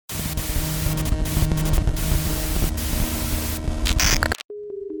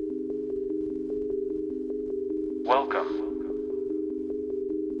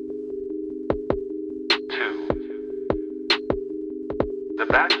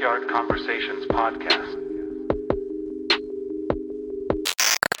Backyard Conversations podcast.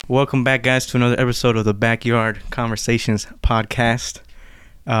 Welcome back, guys, to another episode of the Backyard Conversations podcast.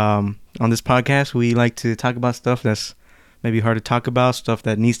 On this podcast, we like to talk about stuff that's maybe hard to talk about, stuff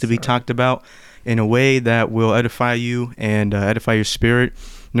that needs to be talked about in a way that will edify you and edify your spirit,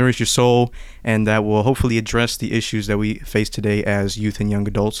 nourish your soul, and that will hopefully address the issues that we face today as youth and young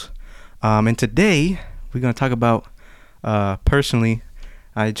adults. And today, we're going to talk about, personally,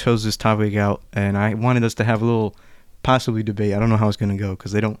 I chose this topic out, and I wanted us to have a little possibly debate. I don't know how it's going to go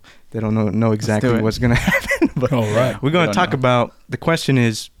because they don't know exactly what's going to happen. But all right. We're going to talk about, the question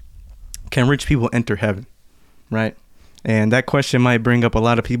is, can rich people enter heaven? Right? And that question might bring up a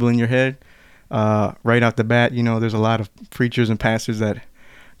lot of people in your head. Right off the bat, you know, there's a lot of preachers and pastors that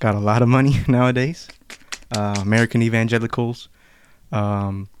got a lot of money nowadays. American evangelicals.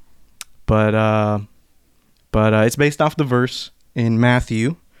 But it's based off the verse in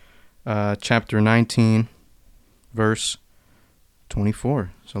Matthew, chapter 19, verse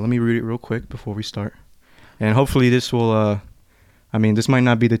 24. So let me read it real quick before we start. And hopefully this will, this might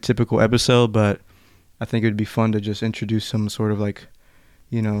not be the typical episode, but I think it would be fun to just introduce some sort of like,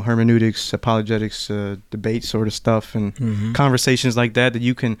 you know, hermeneutics, apologetics, debate sort of stuff and conversations like that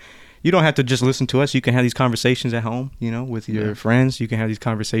you don't have to just listen to us. You can have these conversations at home, you know, with your friends. You can have these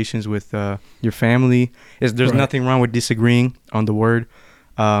conversations with your family. There's nothing wrong with disagreeing on the word.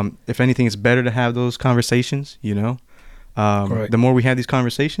 If anything, it's better to have those conversations, you know. The more we have these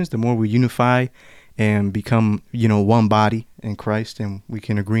conversations, the more we unify and become, you know, one body in Christ, and we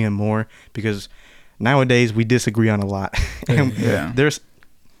can agree on more, because nowadays we disagree on a lot. And there's,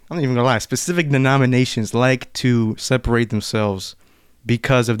 I'm not even gonna lie, specific denominations like to separate themselves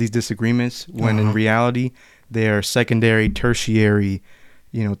because of these disagreements, when in reality they are secondary, tertiary,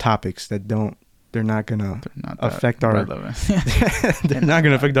 you know, topics that they're not gonna affect our they're not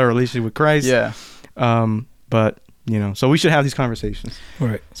gonna affect our relationship with Christ. But you know, so we should have these conversations.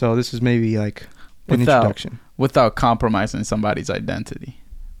 Right. So this is maybe like an introduction without compromising somebody's identity.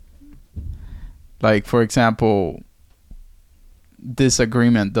 Like, for example,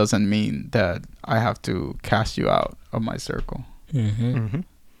 disagreement doesn't mean that I have to cast you out of my circle.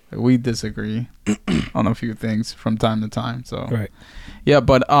 We disagree on a few things from time to time. So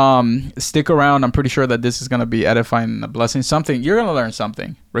but stick around. I'm pretty sure that this is going to be edifying and a blessing. You're going to learn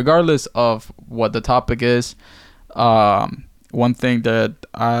something regardless of what the topic is. One thing that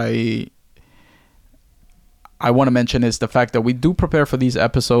I want to mention is the fact that we do prepare for these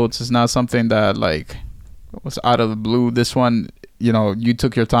episodes. It's not something that like was out of the blue. This one, you know, you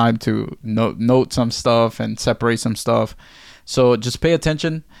took your time to note some stuff and separate some stuff. So just pay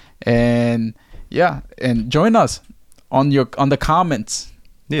attention and join us on the comments.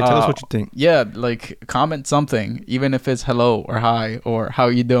 Yeah, tell us what you think. Yeah, like comment something, even if it's hello or hi or how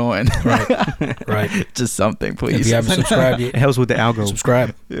you doing. Right. Just something, please. If you haven't subscribed yet, It helps with the algo.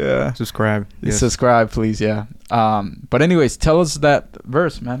 subscribe. Yeah. Subscribe. Yes. Subscribe, please. Yeah. But anyways, tell us that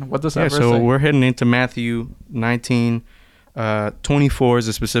verse, man. What does that verse so say? we're heading into Matthew 19, 24 is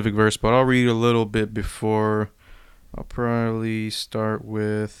a specific verse, but I'll read a little bit before. I'll probably start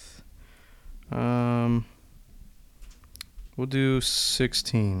with, we'll do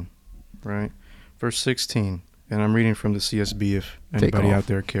 16, right? Verse 16, and I'm reading from the CSB if anybody out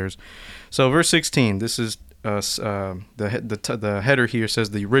there cares. So verse 16, this is the header here says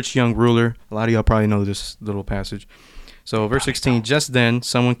the rich young ruler. A lot of y'all probably know this little passage. So verse 16, just then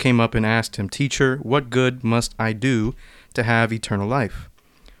someone came up and asked him, "Teacher, what good must I do to have eternal life?"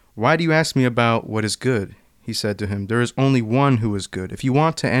 "Why do you ask me about what is good?" He said to him, "There is only one who is good. If you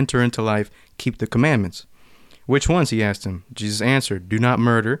want to enter into life, keep the commandments." "Which ones?" he asked him. Jesus answered, "Do not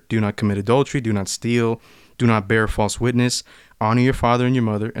murder, do not commit adultery, do not steal, do not bear false witness, honor your father and your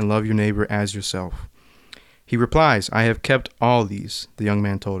mother, and love your neighbor as yourself." He replies, "I have kept all these." The young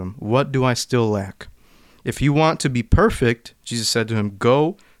man told him, "What do I still lack?" "If you want to be perfect," Jesus said to him,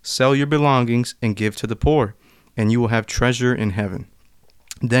 "go, sell your belongings and give to the poor, and you will have treasure in heaven.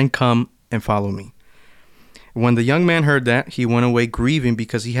 Then come and follow me." When the young man heard that, he went away grieving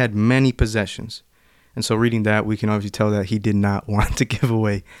because he had many possessions. And so reading that, we can obviously tell that he did not want to give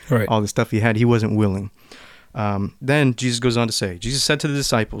away all the stuff he had. He wasn't willing. Then Jesus goes on to say, Jesus said to the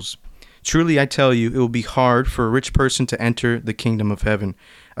disciples, "Truly I tell you, it will be hard for a rich person to enter the kingdom of heaven.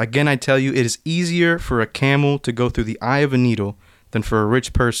 Again, I tell you, it is easier for a camel to go through the eye of a needle than for a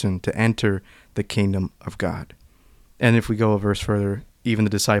rich person to enter the kingdom of God." And if we go a verse further, even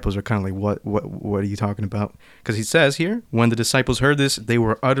the disciples are kind of like, what are you talking about? Because he says here, when the disciples heard this, they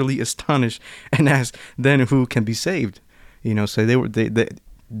were utterly astonished and asked, "Then who can be saved?" You know, so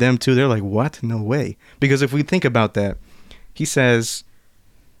them too, they're like, what? No way. Because if we think about that, he says,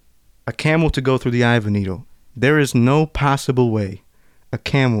 a camel to go through the eye of a needle. There is no possible way a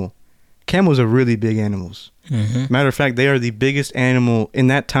camels are really big animals. Matter of fact, they are the biggest animal in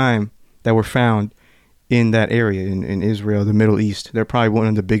that time that were found in that area in Israel, the Middle East. They're probably one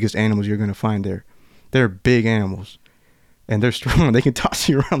of the biggest animals you're going to find there. They're big animals. And they're strong. They can toss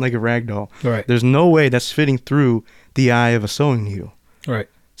you around like a rag doll. Right. There's no way that's fitting through the eye of a sewing needle. Right.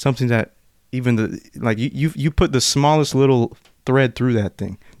 Something that even you put the smallest little thread through that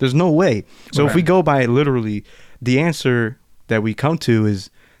thing. There's no way. So if we go by it literally, the answer that we come to is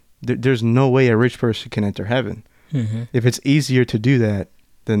there's no way a rich person can enter heaven. If it's easier to do that,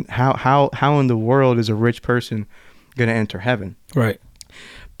 then how in the world is a rich person going to enter heaven? Right.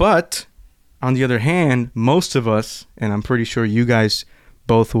 But on the other hand, most of us, and I'm pretty sure you guys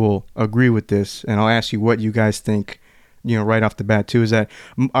both will agree with this, and I'll ask you what you guys think, right off the bat too, is that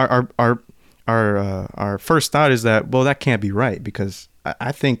our first thought is that, well, that can't be right, because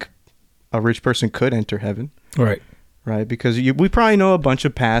I think a rich person could enter heaven. Right. Right, because we probably know a bunch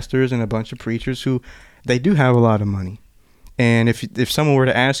of pastors and a bunch of preachers who they do have a lot of money. And if someone were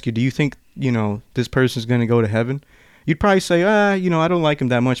to ask you, do you think, this person's going to go to heaven? You'd probably say, I don't like him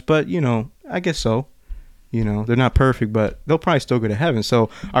that much, but, I guess so. They're not perfect, but they'll probably still go to heaven.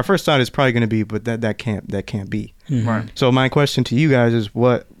 So our first thought is probably going to be, but that can't be. Right. So my question to you guys is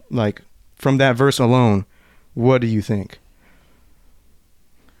from that verse alone, what do you think?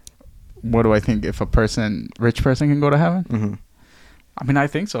 What do I think? If a rich person can go to heaven? I mean, I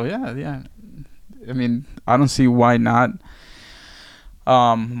think so. Yeah. I mean, I don't see why not.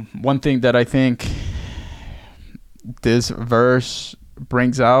 One thing that I think this verse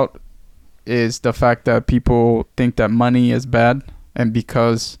brings out is the fact that people think that money is bad, and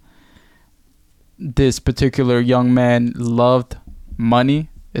because this particular young man loved money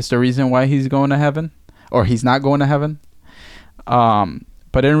is the reason why he's going to heaven, or he's not going to heaven.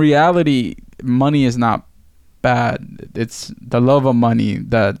 But in reality, money is not bad. It's the love of money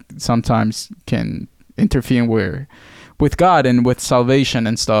that sometimes can interfere with God and with salvation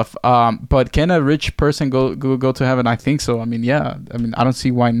and stuff. But can a rich person go to heaven? I think so. I mean, yeah. I mean, I don't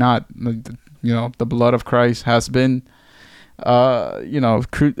see why not. The blood of Christ has been,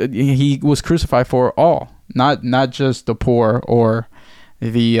 he was crucified for all, not just the poor or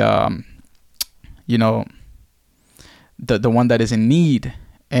the, the one that is in need.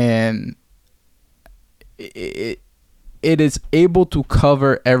 And it is able to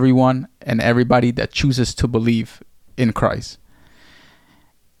cover everyone and everybody that chooses to believe in Christ.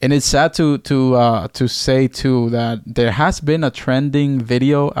 And it's sad to say too that there has been a trending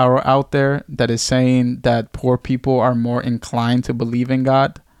video out there that is saying that poor people are more inclined to believe in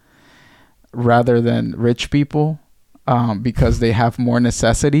God rather than rich people, because they have more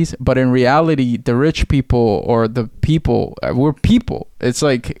necessities. But in reality, the rich people or the people, we're people. It's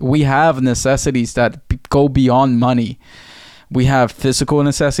like we have necessities that go beyond money. We have physical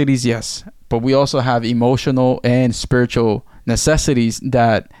necessities, yes, but we also have emotional and spiritual necessities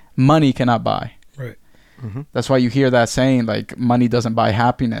that money cannot buy. Right. That's why you hear that saying, like, money doesn't buy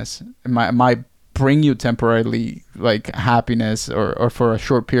happiness. It might bring you temporarily, like, happiness or for a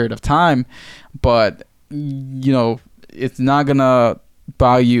short period of time, but it's not gonna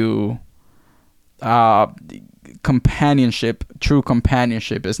buy you companionship, true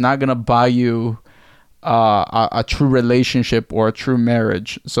companionship. It's not gonna buy you a true relationship or a true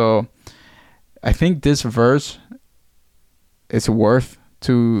marriage. So I think this verse is worth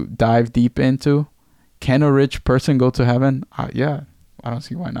to dive deep into. Can a rich person go to heaven? Yeah, I don't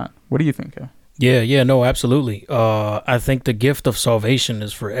see why not. What do you think? Yeah, no, absolutely. I think the gift of salvation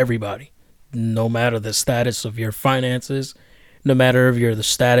is for everybody, no matter the status of your finances, no matter if you're the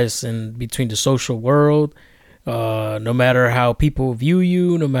status in between the social world, no matter how people view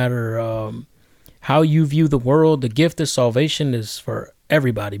you, no matter how you view the world. The gift of salvation is for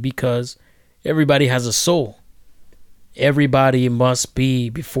everybody, because everybody has a soul. Everybody must be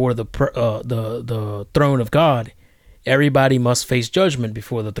before the throne of God. Everybody must face judgment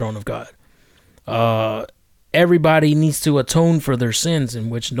before the throne of God. Everybody needs to atone for their sins, in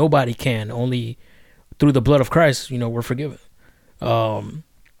which nobody can. Only through the blood of Christ, we're forgiven.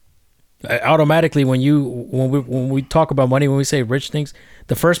 Automatically, when we talk about money, when we say rich things,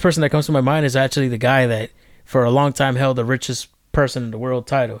 the first person that comes to my mind is actually the guy that for a long time held the richest person in the world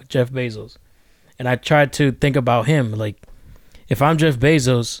title, Jeff Bezos. And I tried to think about him. Like, if I'm Jeff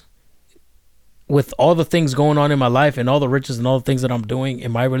Bezos, with all the things going on in my life and all the riches and all the things that I'm doing,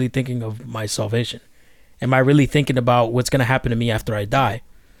 am I really thinking of my salvation? Am I really thinking about what's going to happen to me after I die?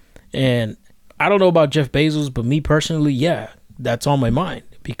 And I don't know about Jeff Bezos, but me personally, yeah, that's on my mind,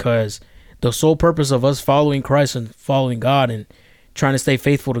 because the sole purpose of us following Christ and following God and trying to stay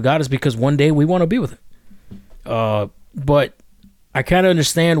faithful to God is because one day we want to be with him. But I kind of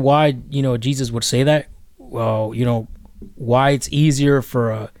understand why, Jesus would say that. Well, why it's easier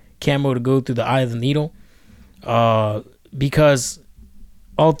for a camel to go through the eye of the needle. Because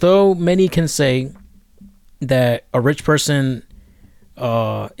although many can say that a rich person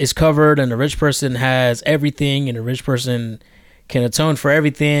is covered and a rich person has everything and a rich person can atone for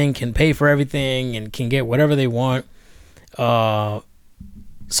everything, can pay for everything, and can get whatever they want.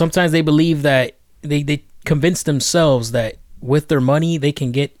 Sometimes they believe that they convince themselves that with their money they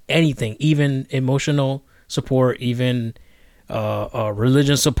can get anything, even emotional support, even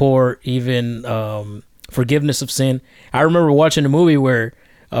religion support, even forgiveness of sin. I remember watching a movie where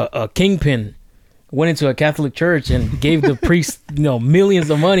a kingpin went into a Catholic church and gave the priest millions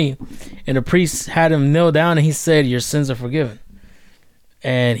of money, and the priest had him kneel down and he said, "Your sins are forgiven."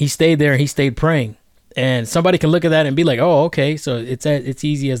 And he stayed there and he stayed praying. And somebody can look at that and be like, "Oh, okay, so it's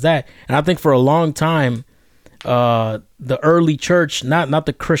easy as that." And I think for a long time, the early church, not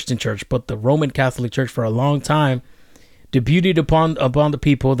the Christian church, but the Roman Catholic Church, for a long time, debuted upon the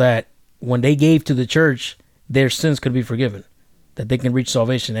people that when they gave to the church, their sins could be forgiven, that they can reach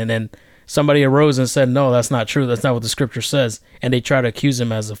salvation. And then somebody arose and said, "No, that's not true. That's not what the scripture says." And they try to accuse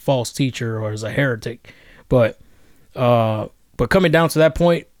him as a false teacher or as a heretic. But coming down to that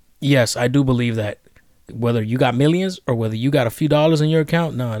point, yes, I do believe that whether you got millions or whether you got a few dollars in your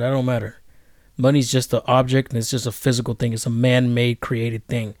account, no, that don't matter. Money's just an object and it's just a physical thing. It's a man-made, created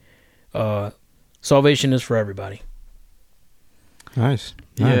thing. Salvation is for everybody. Nice.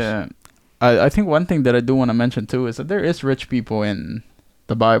 Yeah. I think one thing that I do want to mention too is that there is rich people in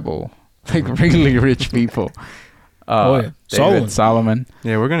the Bible, like really rich people. Solomon.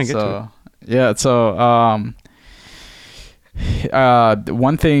 Yeah, we're gonna get to it. Yeah, so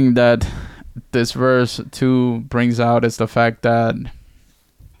one thing that this verse 2 brings out is the fact that I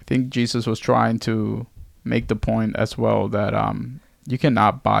think Jesus was trying to make the point as well that you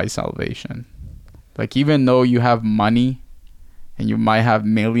cannot buy salvation. Like, even though you have money and you might have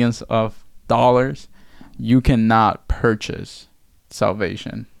millions of dollars, you cannot purchase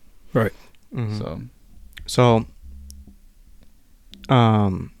salvation. Right. Mm-hmm.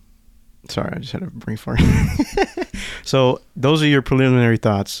 Sorry, I just had a brain fart. So those are your preliminary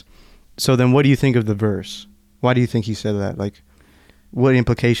thoughts. So then what do you think of the verse? Why do you think he said that? Like, what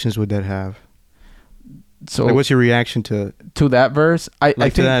implications would that have? So like, what's your reaction to that verse? I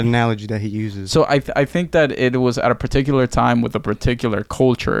think to that analogy that he uses. So I think that it was at a particular time with a particular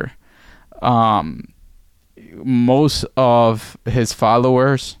culture. Most of his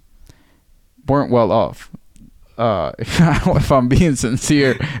followers weren't well off. If I'm being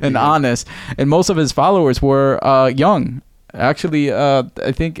sincere and honest, and most of his followers were young. Actually,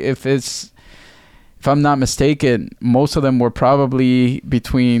 I think if I'm not mistaken, most of them were probably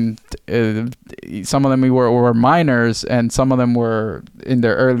between some of them were minors, and some of them were in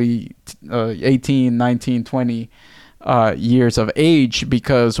their early 18, 19, 20 years of age,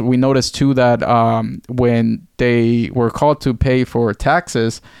 because we noticed too that when they were called to pay for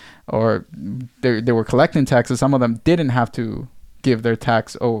taxes, or they were collecting taxes, some of them didn't have to give their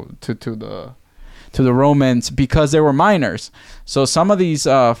tax to the Romans because they were minors. So some of these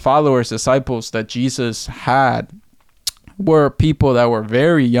followers, disciples that Jesus had were people that were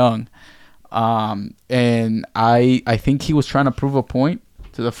very young. And I think he was trying to prove a point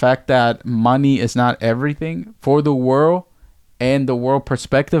to the fact that money is not everything. For the world and the world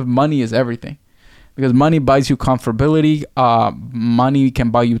perspective, money is everything. Because money buys you comfortability. Money can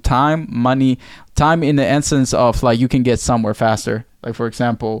buy you time. Time in the essence of, like, you can get somewhere faster. Like, for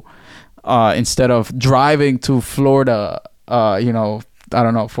example, instead of driving to Florida, I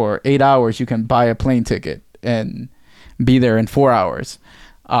don't know, for 8 hours, you can buy a plane ticket and be there in 4 hours.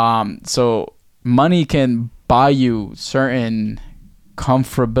 So money can buy you certain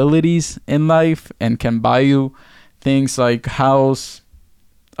comfortabilities in life and can buy you things like house,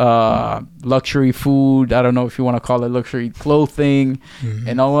 luxury food, I don't know if you want to call it luxury clothing, mm-hmm.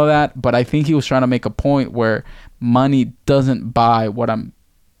 and all of that. But I think he was trying to make a point where money doesn't buy what I'm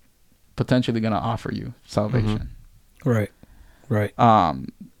potentially going to offer you, salvation. Mm-hmm. Right.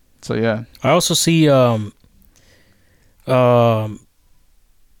 So yeah. I also see I've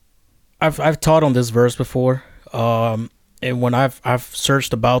taught on this verse before. And when I've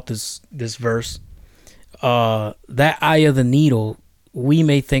searched about this verse, that eye of the needle, we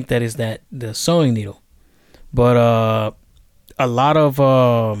may think that is that the sewing needle, but a lot of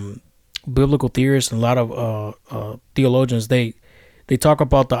biblical theorists and a lot of theologians, they talk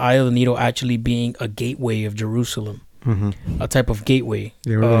about the eye of the needle actually being a gateway of Jerusalem, a type of gateway.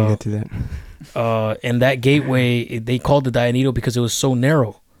 Yeah, we're gonna get to that. And that gateway, they called it the needle because it was so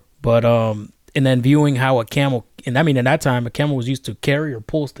narrow. But and then viewing how a camel, and I mean at that time a camel was used to carry or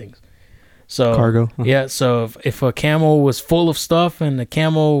pull things. So Cargo. Yeah, so if a camel was full of stuff and the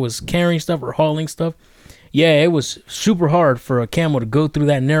camel was carrying stuff or hauling stuff, yeah, it was super hard for a camel to go through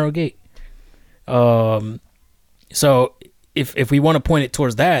that narrow gate. So if we want to point it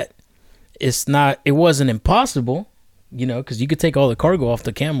towards that, it wasn't impossible, because you could take all the cargo off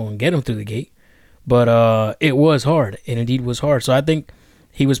the camel and get him through the gate, but it was hard, and indeed was hard. So I think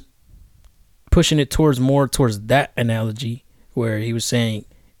he was pushing it more towards that analogy, where he was saying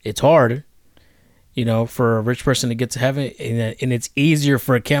it's hard, for a rich person to get to heaven, and it's easier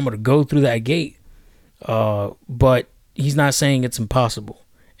for a camel to go through that gate. But he's not saying it's impossible.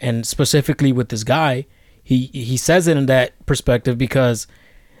 And specifically with this guy, he says it in that perspective because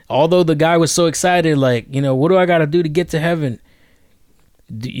although the guy was so excited, like, what do I got to do to get to heaven?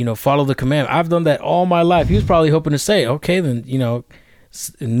 Follow the commandment. I've done that all my life. He was probably hoping to say, okay, then,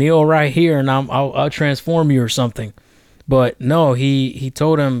 kneel right here and I'll transform you or something. But no, he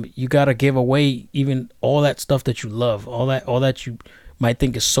told him, you got to give away even all that stuff that you love, all that you might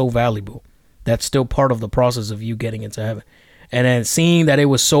think is so valuable. That's still part of the process of you getting into heaven. And then seeing that it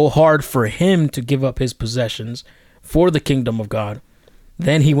was so hard for him to give up his possessions for the kingdom of God,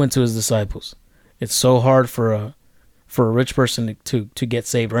 then he went to his disciples. It's so hard for a rich person to get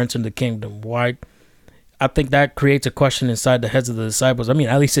saved or enter the kingdom. Why? I think that creates a question inside the heads of the disciples. I mean,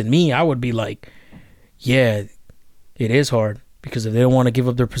 at least in me, I would be like, yeah, it is hard, because if they don't want to give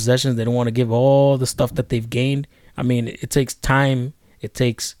up their possessions, they don't want to give all the stuff that they've gained. I mean, it takes time, it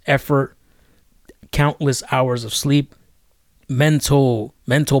takes effort, countless hours of sleep, mental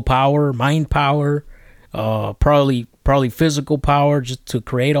power, mind power, probably physical power, just to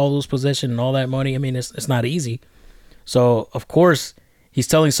create all those possessions and all that money. I mean, it's not easy. So of course he's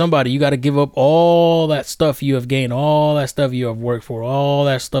telling somebody, you got to give up all that stuff you have gained, all that stuff you have worked for, all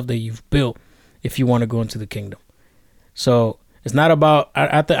that stuff that you've built, if you want to go into the kingdom. So it's not about,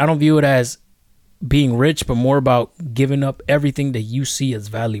 I don't view it as being rich, but more about giving up everything that you see as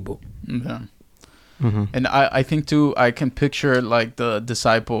valuable. Yeah. Mm-hmm. And I think too, I can picture like the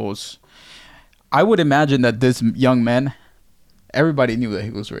disciples. I would imagine that this young man, everybody knew that he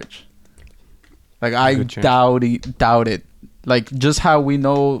was rich. Like, I doubt it. Like, just how we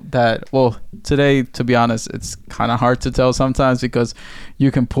know that, well, today, to be honest, it's kind of hard to tell sometimes, because you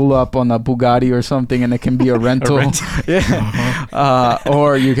can pull up on a Bugatti or something and it can be a rental. Yeah. Uh-huh.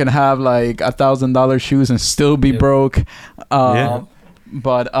 Or you can have like $1,000 shoes and still be broke. Yeah.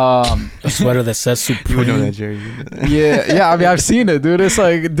 But a sweater that says Supreme. You would know that, Jerry. Yeah. I mean, I've seen it, dude. It's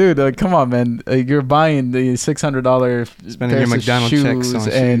like, dude, come on, man. You're buying the $600 spending your McDonald's checks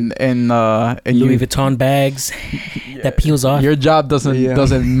on and Louis Vuitton bags that peels off. Your job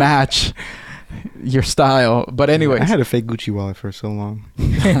doesn't match your style. But anyway, I had a fake Gucci wallet for so long.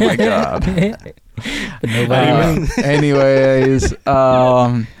 Oh my god. But nobody knew. Anyways,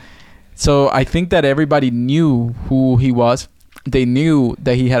 so I think that everybody knew who he was. They knew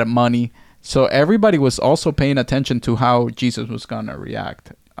that he had money, so everybody was also paying attention to how Jesus was gonna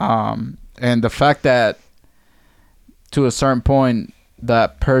react. And the fact that to a certain point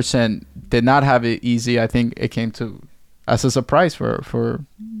that person did not have it easy, I think it came to as a surprise for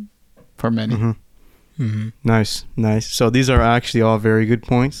many. Mm-hmm. Mm-hmm. Nice. So these are actually all very good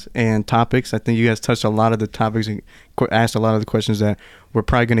points and topics. I think you guys touched a lot of the topics and asked a lot of the questions that we're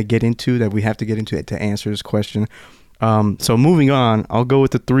probably going to get into, that we have to get into to answer this question. So moving on, I'll go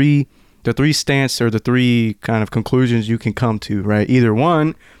with the three stance, or the three kind of conclusions you can come to, right? Either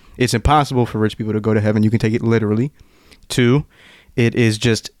one, it's impossible for rich people to go to heaven. You can take it literally. Two, it is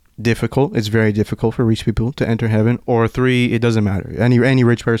just difficult. It's very difficult for rich people to enter heaven. Or three, it doesn't matter. Any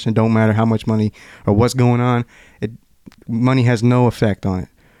rich person, don't matter how much money or what's going on. Money has no effect on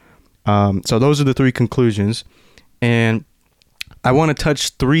it. So those are the three conclusions. And I want to touch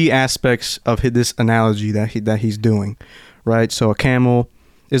three aspects of this analogy that he's doing, right? So a camel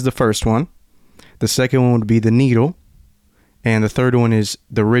is the first one. The second one would be the needle. And the third one is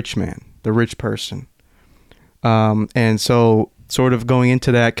the rich man, the rich person. And so sort of going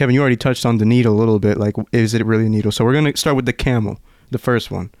into that, Kevin, you already touched on the needle a little bit. Like, is it really a needle? So we're going to start with the camel, the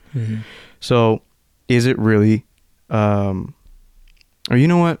first one. Mm-hmm. So is it really, or you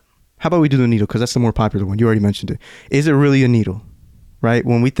know what? How about we do the needle? Because that's the more popular one. You already mentioned it. Is it really a needle? Right?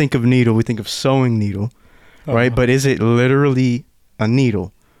 When we think of needle, we think of sewing needle, right? But is it literally a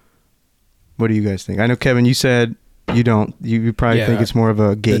needle? What do you guys think? I know, Kevin, you said you don't. You probably think it's more of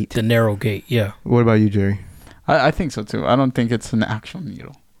a gate. The narrow gate, yeah. What about you, Jerry? I think so, too. I don't think it's an actual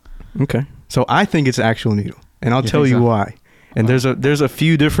needle. Okay. So I think it's an actual needle. and I'll tell you why. And there's a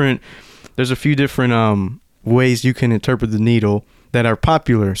few different ways you can interpret the needle that are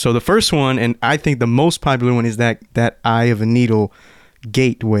popular. So the first one, and I think the most popular one, is that eye of a needle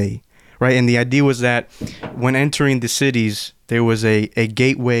gateway, right? And the idea was that when entering the cities, there was a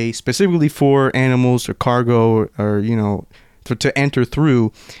gateway specifically for animals or cargo or you know, to enter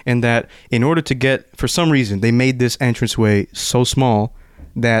through, and that in order to get, for some reason, they made this entranceway so small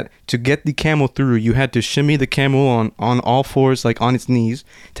that to get the camel through, you had to shimmy the camel on all fours, like on its knees,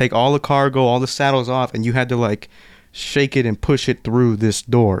 take all the cargo, all the saddles off, and you had to like shake it and push it through this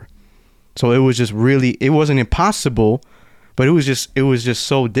door. So it was just really, it wasn't impossible, but it was just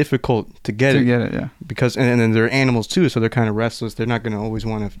so difficult to get it. Yeah. Because and then they're animals too, so they're kind of restless. They're not going to always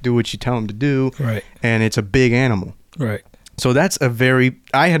want to do what you tell them to do. Right. And it's a big animal. Right. So that's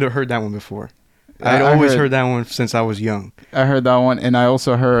I had heard that one before. I'd always heard that one since I was young. I heard that one, and I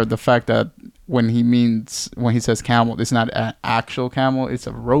also heard the fact that when he says camel, it's not an actual camel, it's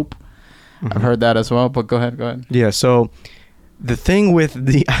a rope. Mm-hmm. I've heard that as well, but go ahead. Yeah, so the thing with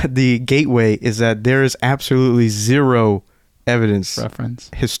the gateway is that there is absolutely zero evidence.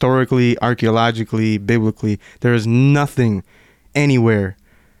 Reference. Historically, archaeologically, biblically, there is nothing anywhere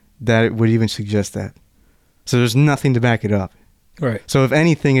that would even suggest that. So there's nothing to back it up. Right. So if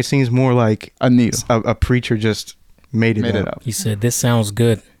anything, it seems more like a needle. A preacher just made it up. He said, "This sounds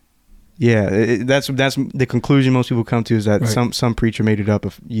good." Yeah, that's the conclusion most people come to, is that some preacher made it up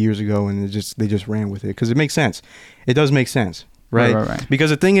years ago, and they just ran with it because it makes sense. It does make sense, right? Right. Because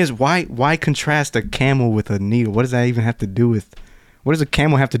the thing is, why contrast a camel with a needle? What does that even have to do with? What does a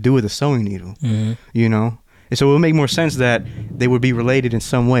camel have to do with a sewing needle? Mm-hmm. You know. And so it would make more sense that they would be related in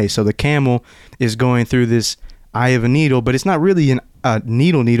some way. So the camel is going through this eye of a needle, but it's not really a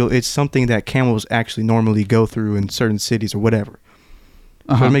needle. It's something that camels actually normally go through in certain cities or whatever.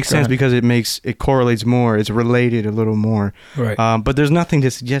 So it makes sense because it correlates more. It's related a little more. Right. But there's nothing to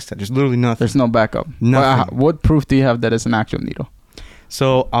suggest that. There's literally nothing. There's no backup. Nothing. What proof do you have that it's an actual needle?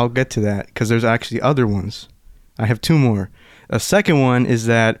 So I'll get to that because there's actually other ones. I have two more. A second one is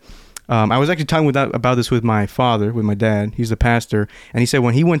that I was actually talking about this with my father, with my dad. He's the pastor. And he said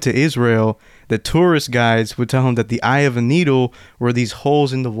when he went to Israel, the tourist guides would tell him that the eye of a needle were these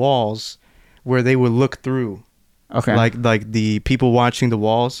holes in the walls where they would look through. Okay. Like the people watching the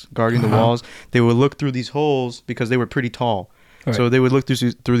walls, guarding the walls, they would look through these holes because they were pretty tall. Right. So they would look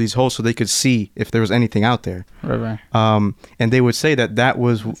through these holes so they could see if there was anything out there. Right. And they would say that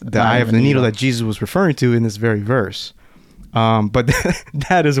was the eye of the needle that Jesus was referring to in this very verse. But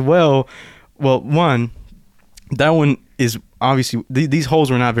that as well, one, that one is obviously, these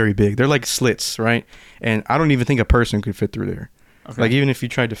holes were not very big. They're like slits, right? And I don't even think a person could fit through there. Okay. Like even if you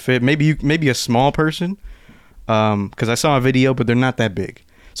tried to fit, maybe a small person, because I saw a video, but they're not that big.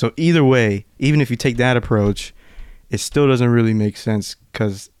 So either way, even if you take that approach, it still doesn't really make sense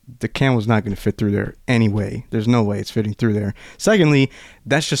because the camel's not going to fit through there anyway. There's no way it's fitting through there. Secondly,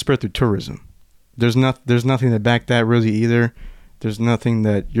 that's just spread through tourism. There's nothing to back that really either. There's nothing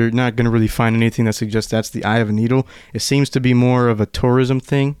that you're not going to really find anything that suggests that's the eye of a needle. It seems to be more of a tourism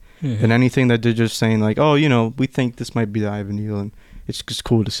thing than anything that they're just saying like, oh, we think this might be the eye of a needle, and it's just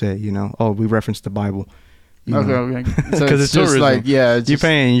cool to say, oh, we referenced the Bible. Okay. So because it's tourism. Like, it's you're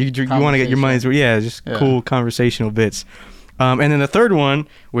paying. You want to get your money's worth. Yeah, just cool conversational bits. And then the third one,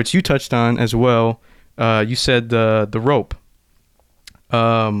 which you touched on as well, you said the rope.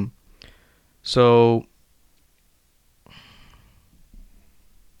 So,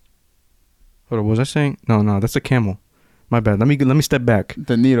 hold on, what was I saying? No, that's a camel. My bad. Let me step back.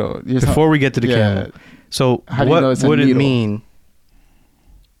 The needle. Before we get to the camel. So, what would it mean?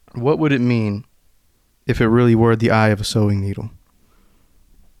 What would it mean if it really were the eye of a sewing needle?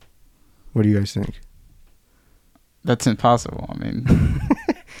 What do you guys think? That's impossible. I mean,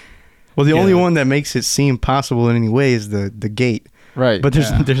 well, the only one that makes it seem possible in any way is the gate. Right. But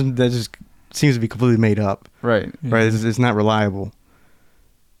there's that just seems to be completely made up. Right. Right. It's not reliable.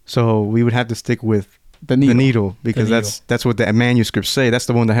 So we would have to stick with the needle because that's what the manuscripts say. That's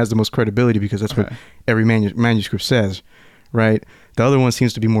the one that has the most credibility because that's what every manuscript says. Right. The other one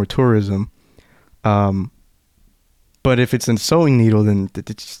seems to be more tourism. But if it's a sewing needle, then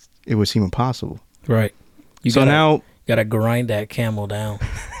it would seem impossible. Right. You gotta grind that camel down.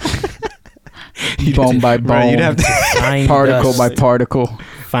 Bone by bone. Right, you'd have to particle by particle.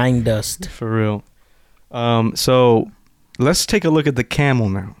 Fine dust. For real. So let's take a look at the camel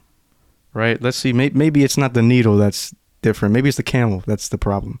now. Right? Let's see. Maybe it's not the needle that's different. Maybe it's the camel that's the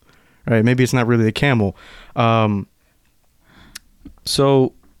problem. Right? Maybe it's not really the camel.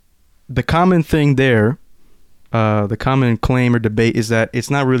 So the common thing there the common claim or debate is that it's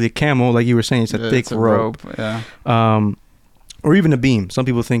not really a camel, like you were saying. It's a thick rope. Yeah. Or even a beam. Some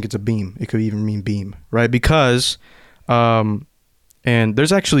people think it's a beam. It could even mean beam, right? Because, and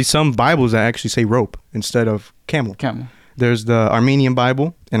there's actually some Bibles that actually say rope instead of camel. There's the Armenian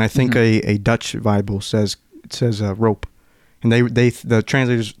Bible, and I think a Dutch Bible says rope, and the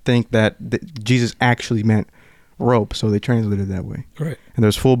translators think that Jesus actually meant rope, so they translated it that way. Right. And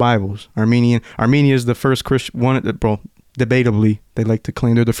there's full Bibles. Armenia is the first Christian one. Well, debatably, they like to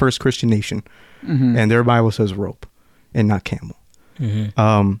claim they're the first Christian nation, and their Bible says rope and not camel.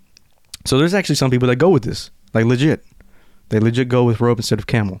 So there's actually some people that go with this, like legit. They legit go with rope instead of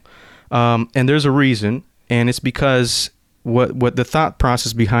camel, and there's a reason, and it's because what the thought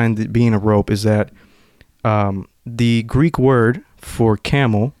process behind it being a rope is that the Greek word for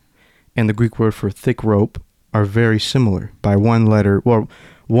camel and the Greek word for thick rope are very similar by one letter, well,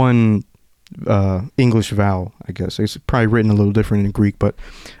 one English vowel, I guess. It's probably written a little different in Greek, but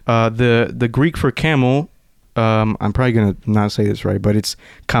the Greek for camel, I'm probably going to not say this right, but it's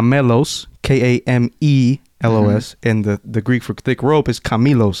kamelos, Kamelos, and the Greek for thick rope is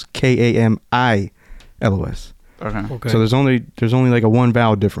kamilos, Kamilos. Okay. So there's only like a one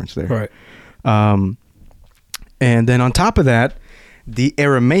vowel difference there. Right. And then on top of that, the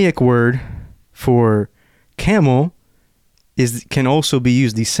Aramaic word for camel can also be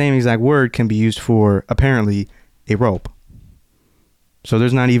used. The same exact word can be used for apparently a rope. So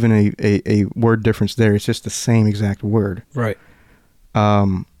there's not even a word difference there. It's just the same exact word. Right.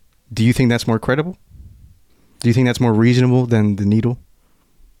 Do you think that's more credible? Do you think that's more reasonable than the needle?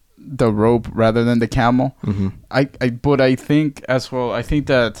 The rope rather than the camel. But I think as well, I think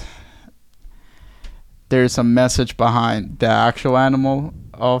that there's a message behind the actual animal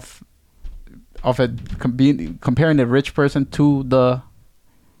of it comparing the rich person to the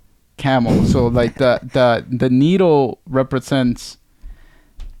camel. So like the needle represents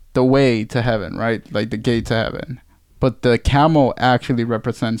the way to heaven, right? Like the gate to heaven. But the camel actually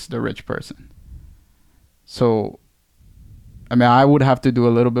represents the rich person. So I mean, I would have to do a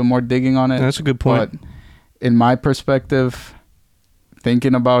little bit more digging on it. That's a good point. But in my perspective,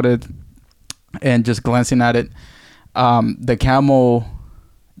 thinking about it and just glancing at it, the camel,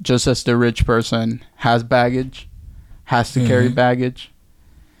 just as the rich person, has baggage, has to carry baggage.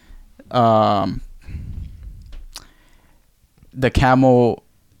 The camel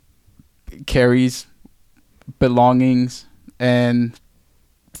carries belongings and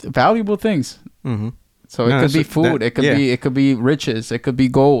valuable things. So it could be food, it could be riches, it could be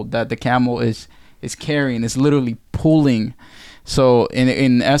gold that the camel is carrying, is literally pulling. So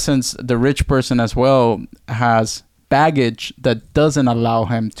in essence, the rich person as well has baggage that doesn't allow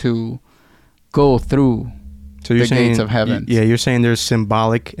him to go through the gates of heaven. You're saying there's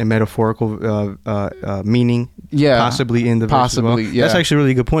symbolic and metaphorical meaning, possibly in the verse as well. That's actually a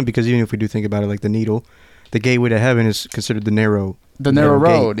really good point, because even if we do think about it, like the needle, the gateway to heaven is considered the narrow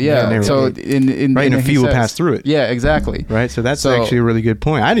road. Gate. Narrow so gate. And a few will pass through it. Yeah, exactly. Right. So that's actually a really good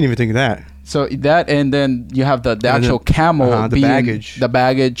point. I didn't even think of that. So that, and then you have the actual camel, the baggage,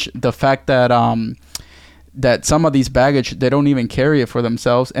 the fact that that some of these baggage, they don't even carry it for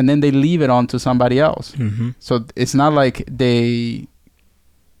themselves, and then they leave it on to somebody else. So it's not like they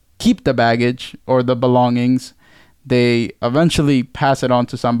keep the baggage or the belongings. They eventually pass it on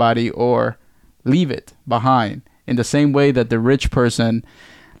to somebody or leave it behind, in the same way that the rich person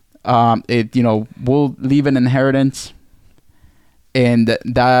will leave an inheritance, and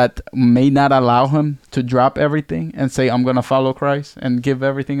that may not allow him to drop everything and say, I'm gonna follow Christ and give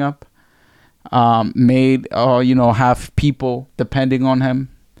everything up. Have people depending on him,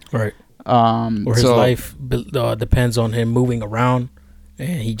 right? Or his life depends on him moving around,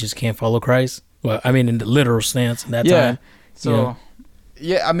 and he just can't follow Christ. Well, I mean, in the literal stance in that time. So,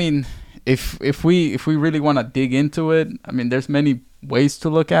 I mean, if we really want to dig into it, I mean, there's many ways to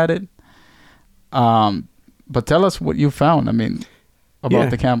look at it. But tell us what you found. I mean, about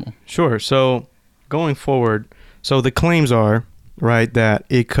the camel. Sure. So going forward, so the claims are, right, that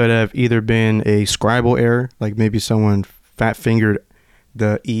it could have either been a scribal error, like maybe someone fat fingered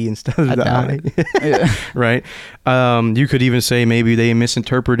the E instead of the I. Right. You could even say maybe they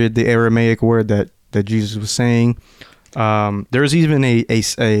misinterpreted the Aramaic word that Jesus was saying. There's even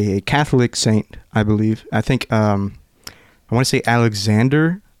a Catholic saint, I believe. I think I want to say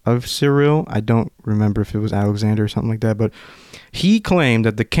Alexander of Cyril. I don't remember if it was Alexander or something like that, but he claimed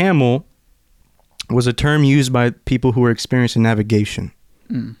that the camel was a term used by people who were experiencing navigation,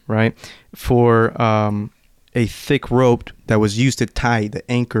 right? For a thick rope that was used to tie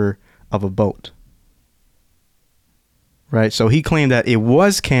the anchor of a boat. Right? So he claimed that it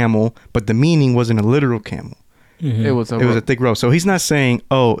was camel, but the meaning wasn't a literal camel. Mm-hmm. It was a thick rope. So he's not saying,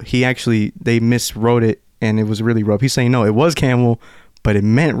 oh, they miswrote it and it was really rope. He's saying, no, it was camel, but it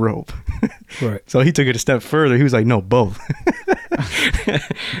meant rope. Right. So he took it a step further. He was like, no, both.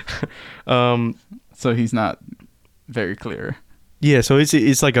 So he's not very clear. Yeah, so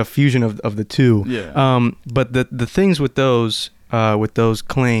it's like a fusion of the two. Yeah. But the things with those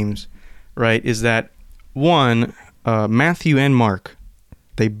claims, right, is that one, Matthew and Mark,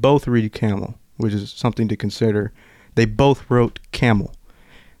 they both read camel, which is something to consider. They both wrote camel.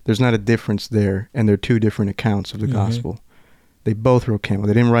 There's not a difference there, and they're two different accounts of the gospel. They both wrote camel.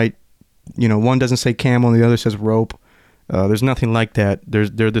 They didn't write, one doesn't say camel and the other says rope. There's nothing like that.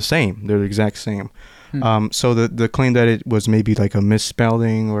 They're the same. They're the exact same. So the claim that it was maybe like a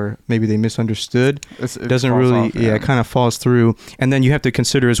misspelling or maybe they misunderstood doesn't really, it kind of falls through. And then you have to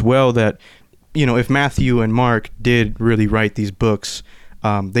consider as well that, if Matthew and Mark did really write these books,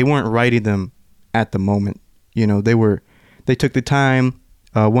 they weren't writing them at the moment. They took the time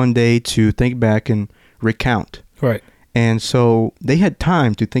one day to think back and recount. Right. And so they had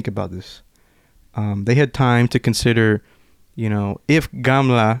time to think about this. They had time to consider, if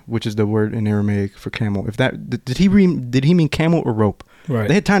gamla, which is the word in Aramaic for camel, if that did he mean camel or rope? Right.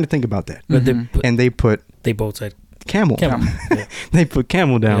 They had time to think about that. But they both said camel. Yeah. They put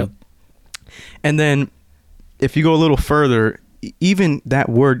camel down. Yep. And then if you go a little further, even that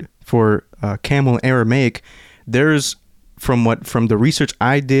word for camel in Aramaic, there's from the research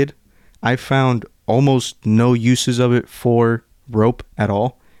I did, I found almost no uses of it for rope at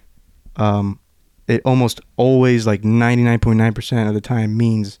all. It almost always, like 99.9% of the time,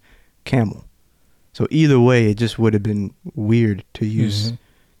 means camel. So either way, it just would have been weird to use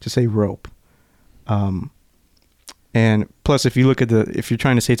to say rope. And plus, if you look at if you're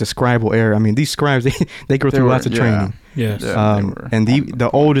trying to say it's a scribal error, I mean, these scribes they go through lots of training. Yes. And the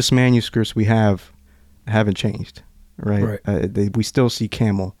oldest manuscripts we haven't changed, right? We still see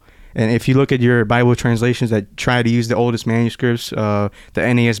camel. And if you look at your Bible translations that try to use the oldest manuscripts, the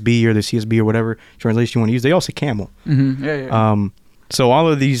NASB or the CSB or whatever translation you want to use, they all say camel. Mm-hmm. Yeah. So all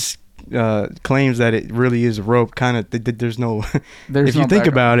of these claims that it really is a rope, kind of, there's no. If you think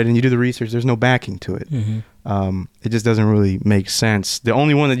about it and you do the research, there's no backing to it. It just doesn't really make sense. The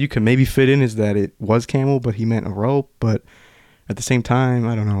only one that you can maybe fit in is that it was camel, but he meant a rope. But at the same time,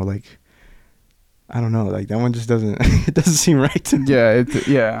 I don't know, like that one just doesn't. It doesn't seem right to me.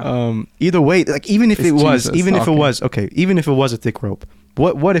 Yeah. Either way, like even if it was a thick rope,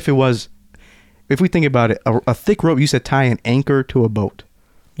 what if it was? If we think about it, a thick rope used to tie an anchor to a boat.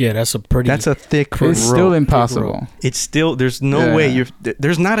 Yeah, that's a thick rope. It's still impossible. It's still, there's no way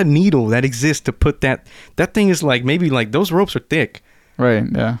there's not a needle that exists to put that thing is like, maybe like those ropes are thick. Right.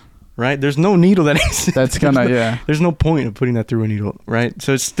 Yeah. Right. There's no needle that exists. That's there's no point of putting that through a needle. Right.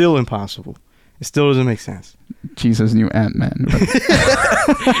 So it's still impossible. It still doesn't make sense. Jesus knew Ant-Man.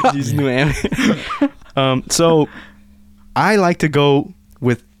 Jesus knew Ant-Man. So I like to go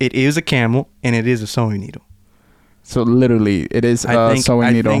with it is a camel and it is a sewing needle. So literally, it is a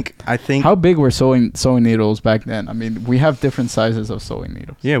sewing needle. I think. How big were sewing needles back then? I mean, we have different sizes of sewing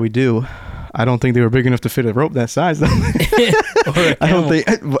needles. Yeah, we do. I don't think they were big enough to fit a rope that size, though. I don't think.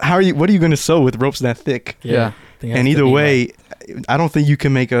 What are you going to sew with ropes that thick? Yeah. And either way, I don't think you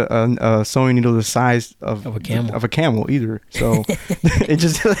can make a sewing needle the size of a camel either. So it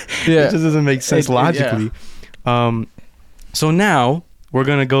just doesn't make sense logically. So now we're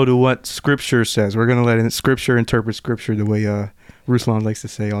gonna go to what Scripture says. We're gonna let Scripture interpret Scripture the way Ruslan likes to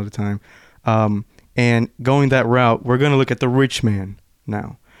say all the time. And going that route, we're gonna look at the rich man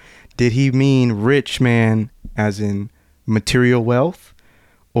now. Did he mean rich man as in material wealth,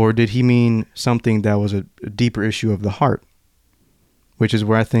 or did he mean something that was a deeper issue of the heart? Which is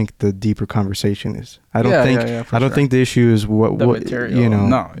where I think the deeper conversation is. I don't think the issue is what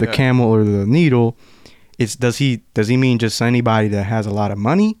material, the camel or the needle. It's does he mean just anybody that has a lot of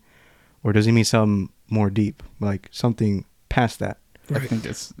money, or does he mean something more deep, like something past that? I think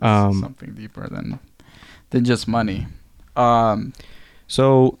it's something deeper than just money.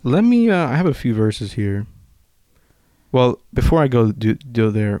 So let me. I have a few verses here. Well, before I go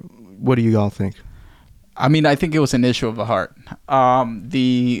there, what do you all think? I mean, I think it was an issue of the heart.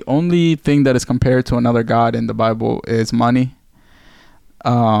 The only thing that is compared to another god in the Bible is money.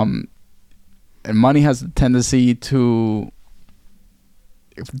 And money has a tendency to...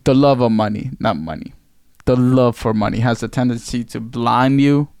 The love of money, not money. The love for money has a tendency to blind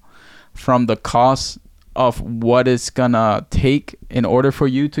you from the cost of what it's gonna take in order for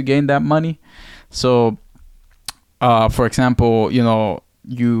you to gain that money. So, for example,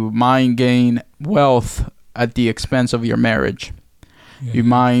 you might gain wealth at the expense of your marriage. You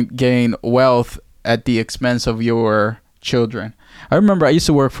might gain wealth at the expense of your children. I remember I used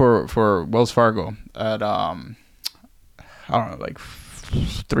to work for Wells Fargo at I don't know, like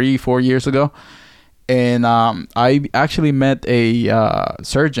 3-4 years ago, and I actually met a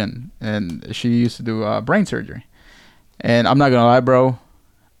surgeon, and she used to do brain surgery. And I'm not gonna lie, bro,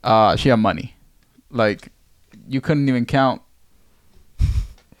 she had money. Like, you couldn't even count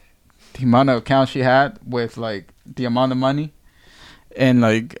the amount of accounts she had with like the amount of money. And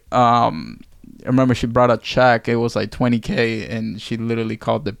like I remember she brought a check. It was like $20K, and she literally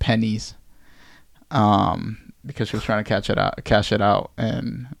called the pennies, because she was trying to cash it out,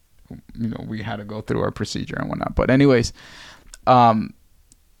 and we had to go through our procedure and whatnot. But anyways,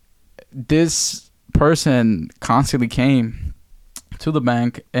 this person constantly came to the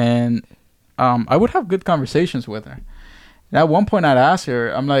bank, and I would have good conversations with her. And at one point, I'd ask her,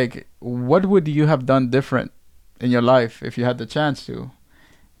 I'm like, "What would you have done different in your life if you had the chance to?"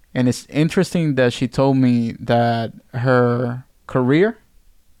 And it's interesting that she told me that her career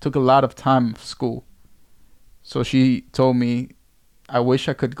took a lot of time of school. So she told me, "I wish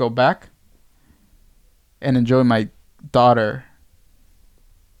I could go back and enjoy my daughter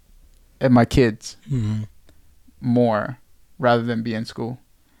and my kids more rather than be in school."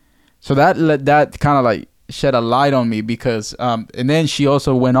 So that kind of like shed a light on me, because and then she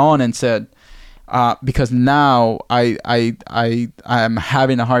also went on and said, because now I am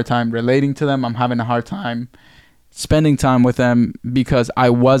having a hard time relating to them. I'm having a hard time spending time with them because I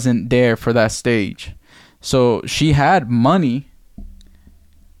wasn't there for that stage. So she had money,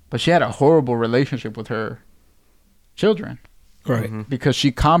 but she had a horrible relationship with her children. Right. Because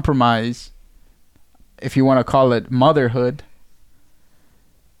she compromised, if you want to call it motherhood,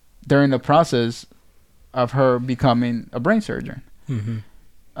 during the process of her becoming a brain surgeon.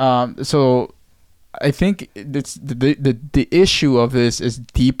 So I think it's the issue of this is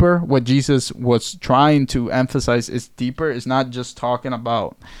deeper. What Jesus was trying to emphasize is deeper. It's not just talking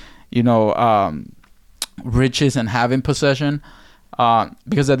about, riches and having possession.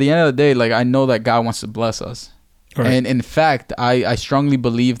 Because at the end of the day, like, I know that God wants to bless us. Right. And in fact, I strongly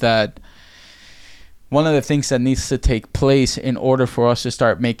believe that one of the things that needs to take place in order for us to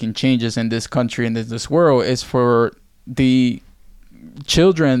start making changes in this country and in this world is for the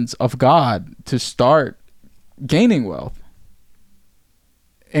children of God to start gaining wealth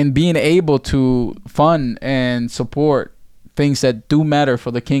and being able to fund and support things that do matter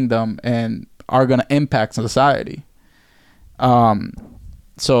for the kingdom and are going to impact society.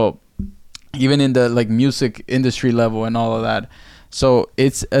 So even in the like music industry level and all of that. So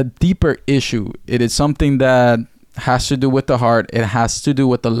it's a deeper issue. It is something that has to do with the heart. It has to do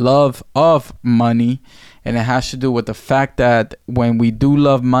with the love of money. And it has to do with the fact that when we do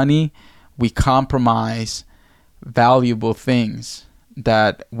love money, we compromise valuable things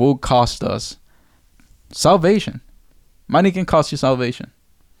that will cost us salvation. Money can cost you salvation.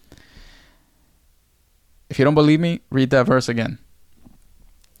 If you don't believe me, read that verse again.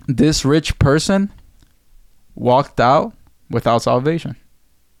 This rich person walked out without salvation.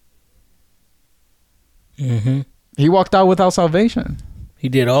 He walked out without salvation. He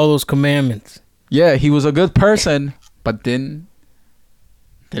did all those commandments. Yeah, he was a good person, but didn't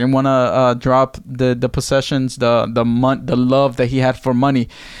want to drop the possessions, the love that he had for money.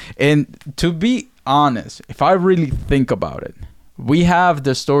 And to be honest, if I really think about it, we have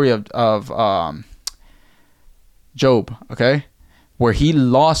the story of Job, okay, where he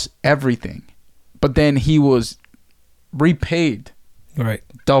lost everything, but then he was repaid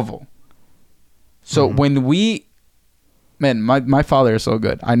double. So when my father is so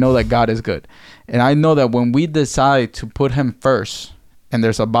good. I know that God is good, and I know that when we decide to put him first, and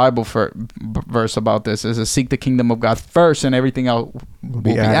there's a Bible verse about this, is to seek the kingdom of God first, and everything else will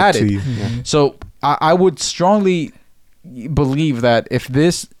be added to you. So I would strongly believe that if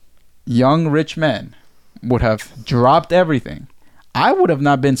this young rich man would have dropped everything, I would have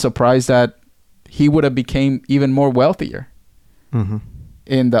not been surprised that he would have became even more wealthier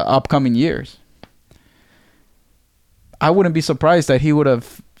in the upcoming years. I wouldn't be surprised that he would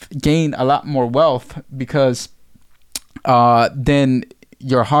have gained a lot more wealth, because then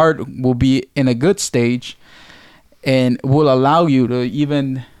your heart will be in a good stage and will allow you to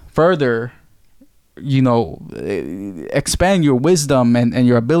even further, expand your wisdom and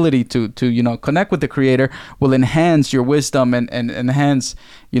your ability to connect with the Creator will enhance your wisdom and enhance,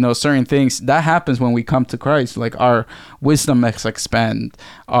 certain things. That happens when we come to Christ. Like, our wisdom expand,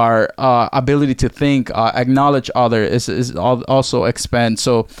 our ability to think, acknowledge other is also expand.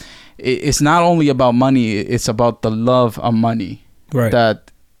 So it's not only about money, it's about the love of money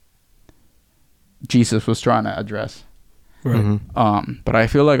that Jesus was trying to address. Right. But I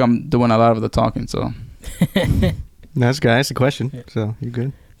feel like I'm doing a lot of the talking, so. That's good. That's the question. So you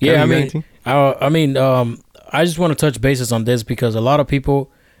good? Yeah, I just want to touch bases on this because a lot of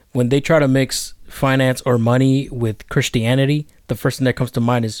people, when they try to mix finance or money with Christianity, the first thing that comes to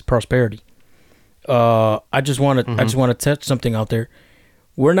mind is prosperity. I just want to touch something out there.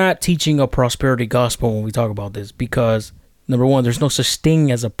 We're not teaching a prosperity gospel when we talk about this because, number one, there's no such thing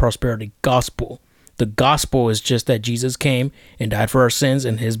as a prosperity gospel. The gospel is just that Jesus came and died for our sins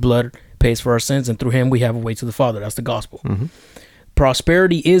and his blood pays for our sins, and through him we have a way to the Father. That's the gospel. Mm-hmm.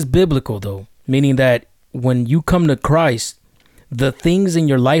 Prosperity is biblical, though, meaning that when you come to Christ, the things in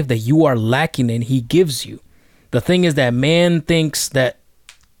your life that you are lacking in, he gives you. The thing is that man thinks that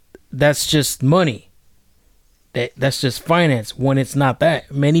that's just money. That's just finance when it's not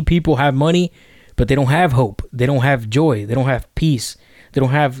that. Many people have money, but they don't have hope. They don't have joy. They don't have peace. They don't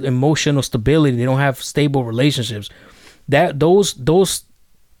have emotional stability. They don't have stable relationships. That those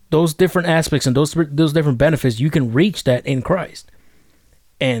different aspects and those different benefits, you can reach that in Christ.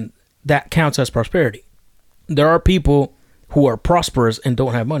 And that counts as prosperity. There are people who are prosperous and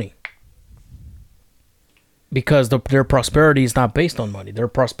don't have money because their prosperity is not based on money. Their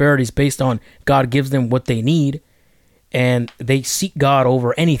prosperity is based on God gives them what they need, and they seek God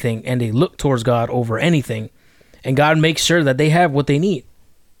over anything, and they look towards God over anything, and God makes sure that they have what they need.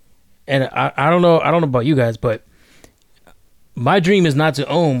 And I don't know about you guys, but my dream is not to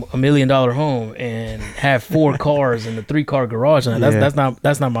own $1 million home and have 4 cars and a 3-car garage. And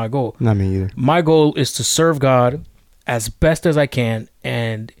that's not my goal. Not me either. My goal is to serve God as best as I can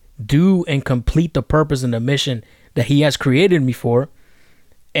and do and complete the purpose and the mission that he has created me for.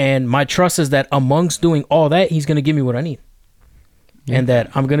 And my trust is that amongst doing all that, he's going to give me what I need. Yeah. And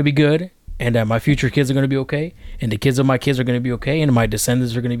that I'm going to be good, and that my future kids are going to be okay, and the kids of my kids are going to be okay, and my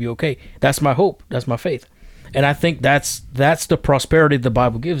descendants are going to be okay. That's my hope. That's my faith. And I think that's the prosperity the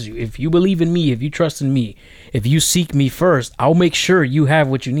Bible gives you. If you believe in me, if you trust in me, if you seek me first, I'll make sure you have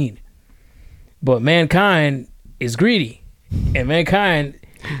what you need. But mankind is greedy, and mankind,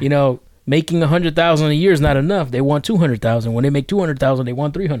 making 100,000 a year is not enough. They want 200,000. When they make 200,000, they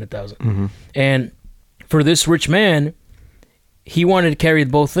want 300,000. Mm-hmm. And for this rich man, he wanted to carry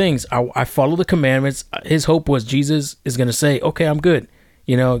both things. I follow the commandments. His hope was Jesus is going to say, "Okay, I'm good.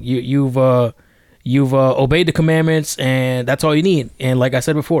 You've obeyed the commandments, and that's all you need. And like I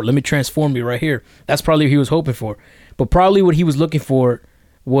said before, let me transform you right here." That's probably what he was hoping for. But probably what he was looking for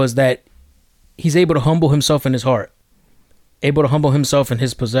was that he's able to humble himself in his heart, able to humble himself in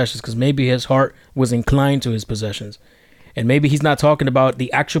his possessions, because maybe his heart was inclined to his possessions. And maybe he's not talking about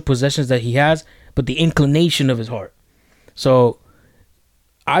the actual possessions that he has, but the inclination of his heart. So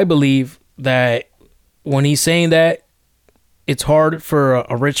I believe that when he's saying that, it's hard for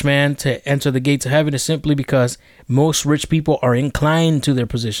a rich man to enter the gates of heaven is simply because most rich people are inclined to their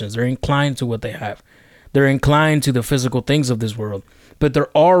positions. They're inclined to what they have. They're inclined to the physical things of this world. But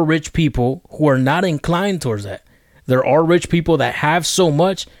there are rich people who are not inclined towards that. There are rich people that have so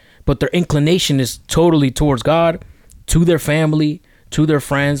much, but their inclination is totally towards God, to their family, to their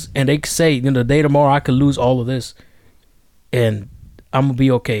friends. And they say, the day tomorrow I could lose all of this, and I'm going to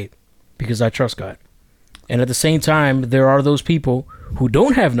be okay because I trust God. And at the same time, there are those people who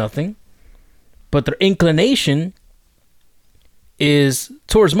don't have nothing, but their inclination is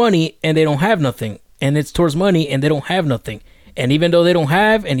towards money and they don't have nothing. And it's towards money and they don't have nothing. And even though they don't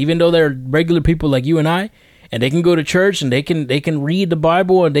have, and even though they're regular people like you and I, and they can go to church and they can read the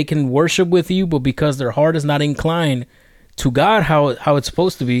Bible and they can worship with you, but because their heart is not inclined to God how it's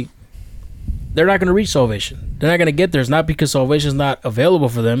supposed to be, they're not going to reach salvation. They're not going to get there. It's not because salvation is not available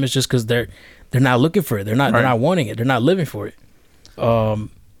for them. It's just because they're not looking for it. They're not wanting it. They're not living for it.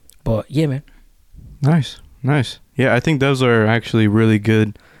 But yeah, man. Nice. Yeah, I think those are actually really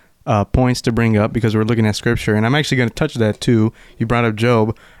good points to bring up because we're looking at scripture, and I'm actually going to touch that too. You brought up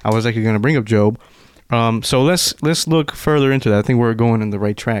Job. I was actually going to bring up Job. So let's look further into that. I think we're going in the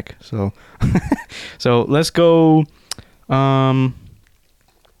right track. So, so let's go.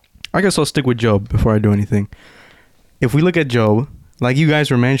 I guess I'll stick with Job before I do anything. If we look at Job, like you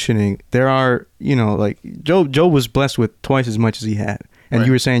guys were mentioning, there are, like Job was blessed with twice as much as he had. And right.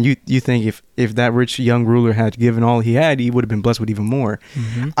 You were saying you think if that rich young ruler had given all he had, he would have been blessed with even more.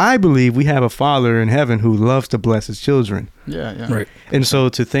 Mm-hmm. I believe we have a Father in heaven who loves to bless his children. Yeah. Right. And so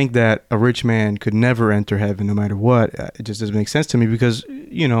to think that a rich man could never enter heaven no matter what, it just doesn't make sense to me because,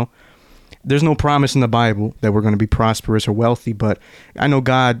 there's no promise in the Bible that we're going to be prosperous or wealthy, but I know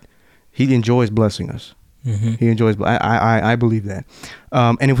God, he enjoys blessing us. Mm-hmm. He enjoys. I believe that.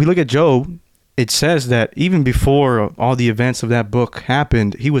 And if we look at Job, it says that even before all the events of that book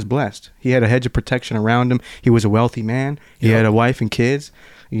happened, he was blessed. He had a hedge of protection around him. He was a wealthy man. He had a wife and kids.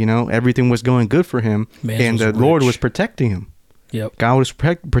 You know, everything was going good for him. And the Lord was protecting him. Yep. God was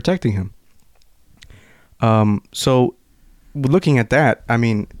protecting him. So looking at that, I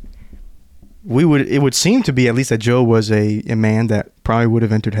mean, it would seem to be at least that Job was a man that probably would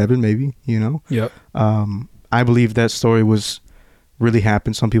have entered heaven, maybe, you know? Yep. I believe that story really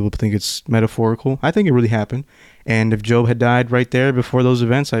happened. Some people think it's metaphorical. I think it really happened. And if Job had died right there before those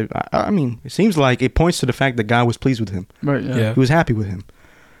events, I mean, it seems like it points to the fact that God was pleased with him. Right. Yeah. He was happy with him.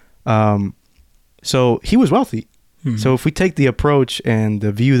 So he was wealthy. Mm-hmm. So if we take the approach and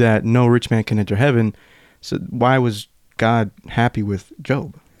the view that no rich man can enter heaven, so why was God happy with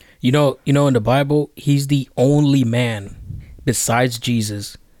Job? You know, in the Bible, he's the only man besides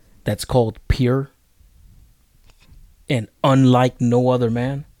Jesus that's called pure and unlike no other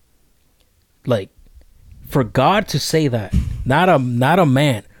man. Like, for God to say that, not a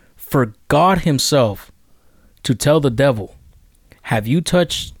man, for God himself to tell the devil, have you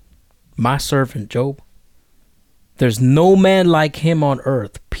touched my servant Job? There's no man like him on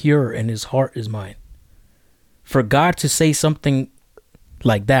earth, pure, and his heart is mine. For God to say something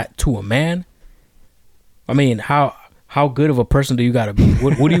like that to a man, I mean, how good of a person do you gotta be?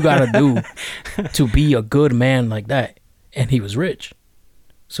 What do you gotta do to be a good man like that? And he was rich,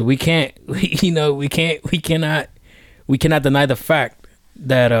 so we cannot deny the fact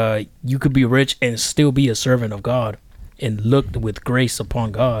that you could be rich and still be a servant of God and looked with grace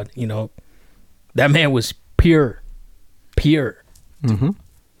upon God. You know, that man was pure. Mm-hmm.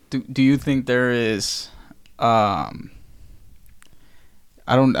 Do you think there is I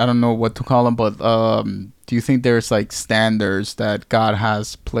don't know what to call them, but do you think there's like standards that God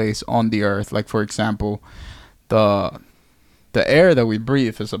has placed on the earth? Like, for example, the air that we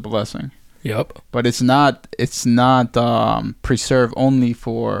breathe is a blessing. Yep. But it's not preserved only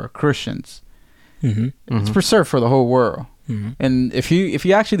for Christians. Mm-hmm. It's preserved for the whole world. Mm-hmm. And if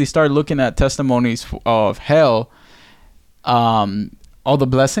you actually start looking at testimonies of hell, all the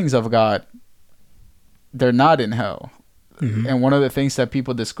blessings of God, they're not in hell. Mm-hmm. And one of the things that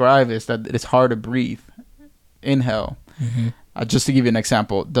people describe is that it's hard to breathe in hell. Mm-hmm. Just to give you an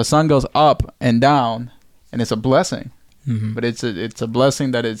example, the sun goes up and down, and it's a blessing. Mm-hmm. But it's a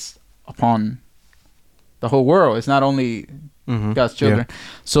blessing that is upon the whole world. It's not only God's children. Yeah.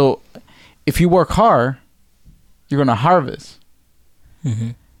 So if you work hard, you're gonna harvest. Mm-hmm.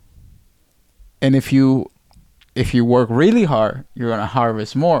 And if you work really hard, you're gonna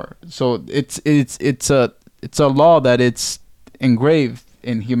harvest more. So it's a law that it's engraved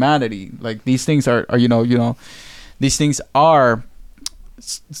in humanity. Like, these things are these things are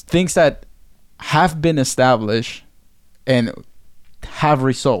things that have been established and have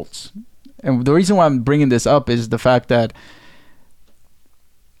results. And the reason why I'm bringing this up is the fact that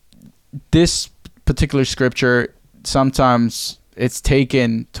this particular scripture, sometimes it's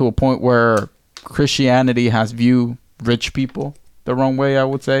taken to a point where Christianity has viewed rich people the wrong way, I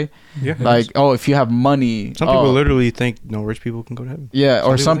would say. Yeah. Like, oh, if you have money, some people literally think no rich people can go to heaven. Yeah,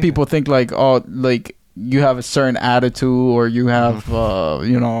 or some people think like, oh, like you have a certain attitude, or you have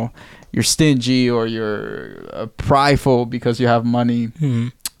you're stingy, or you're prideful because you have money.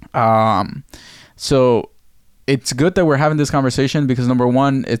 Mm-hmm. So it's good that we're having this conversation, because number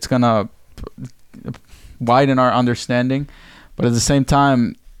one, it's gonna widen our understanding, but at the same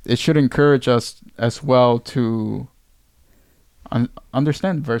time, it should encourage us as well to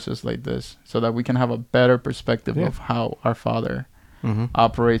understand verses like this, so that we can have a better perspective of how our Father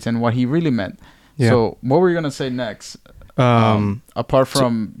operates and what He really meant. Yeah. So what were you gonna say next? Apart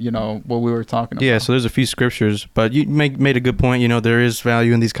from what we were talking about. Yeah, so there's a few scriptures, but you made a good point. There is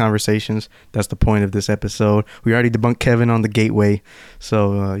value in these conversations. That's the point of this episode. We already debunked Kevin on the gateway,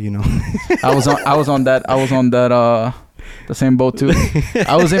 so I was on that the same boat too.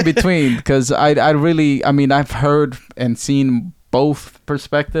 I was in between, because I've heard and seen both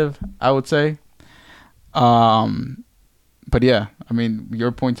perspective, I would say. But yeah,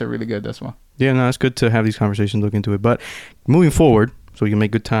 your points are really good as well. Yeah, no, it's good to have these conversations, look into it. But moving forward, so we can make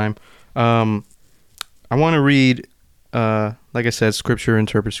good time, I want to read, like I said, scripture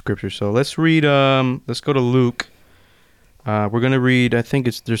interprets scripture. So let's read, let's go to Luke. We're going to read, I think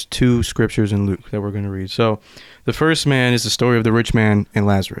there's 2 scriptures in Luke that we're going to read. So the first man is the story of the rich man and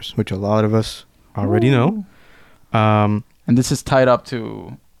Lazarus, which a lot of us already know. And this is tied up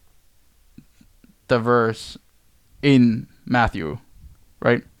to the verse in Matthew,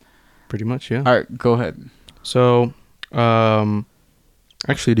 right? Pretty much, yeah. All right, go ahead. So,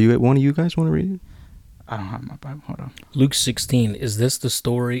 actually, do one of you guys want to read it? I don't have my Bible. Hold on. Luke 16. Is this the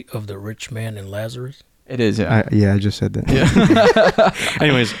story of the rich man and Lazarus? It is, yeah. I just said that. Yeah.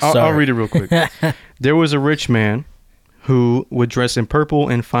 Anyways, I'll read it real quick. There was a rich man who would dress in purple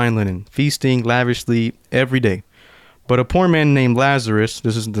and fine linen, feasting lavishly every day. But a poor man named Lazarus,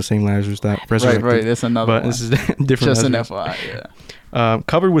 this isn't the same Lazarus that resurrected. Right, that's another but one. this is different. Just Lazarus. an FYI, yeah.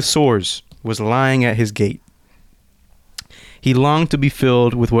 Covered with sores, was lying at his gate. He longed to be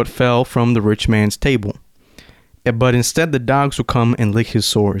filled with what fell from the rich man's table. But instead, the dogs would come and lick his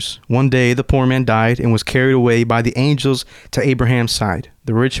sores. One day, the poor man died and was carried away by the angels to Abraham's side.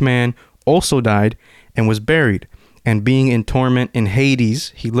 The rich man also died and was buried. And being in torment in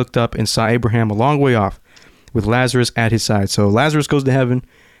Hades, he looked up and saw Abraham a long way off, with Lazarus at his side. So Lazarus goes to heaven,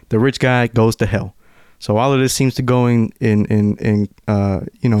 the rich guy goes to hell. So all of this seems to go in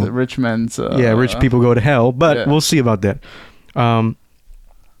the rich man's rich people go to hell, but we'll see about that.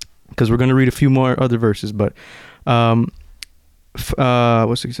 Because we're going to read a few more other verses, but what's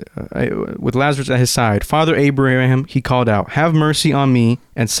it say? With Lazarus at his side, Father Abraham, he called out, "Have mercy on me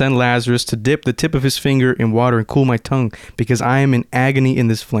and send Lazarus to dip the tip of his finger in water and cool my tongue, because I am in agony in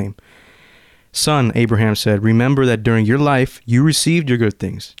this flame." "Son," Abraham said, "remember that during your life you received your good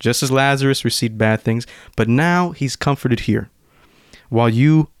things, just as Lazarus received bad things, but now he's comforted here, while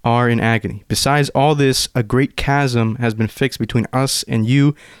you are in agony. Besides all this, a great chasm has been fixed between us and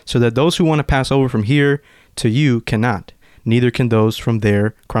you, so that those who want to pass over from here to you cannot, neither can those from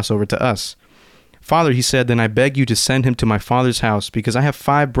there cross over to us." "Father," he said, "then I beg you to send him to my father's house, because I have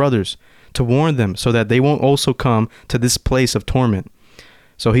 5 brothers, to warn them, so that they won't also come to this place of torment."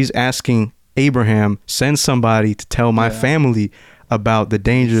 So he's asking Abraham, send somebody to tell my family about the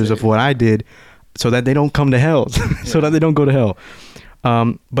dangers of what I did, so that they don't come to hell, so that they don't go to hell.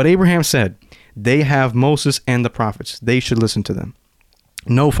 But Abraham said, "They have Moses and the prophets. They should listen to them."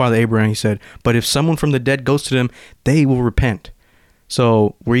 "No, Father Abraham," he said, "but if someone from the dead goes to them, they will repent."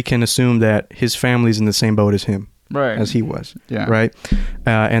 So we can assume that his family's in the same boat as him, right, as he was, yeah, right?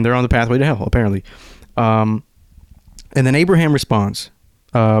 And they're on the pathway to hell, apparently. And then Abraham responds,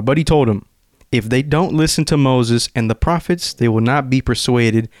 but he told him, "If they don't listen to Moses and the prophets, they will not be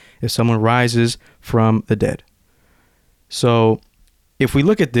persuaded if someone rises from the dead." So if we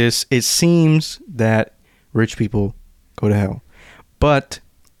look at this, it seems that rich people go to hell. But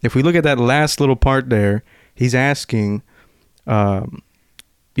if we look at that last little part there, he's asking,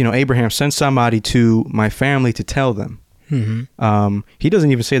 Abraham, send somebody to my family to tell them. Mm-hmm. He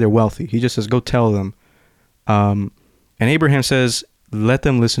doesn't even say they're wealthy. He just says, go tell them. And Abraham says, let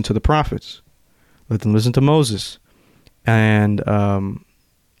them listen to the prophets. Let them listen to Moses. And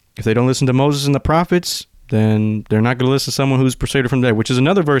if they don't listen to Moses and the prophets, then they're not going to listen to someone who's persuaded from the dead, which is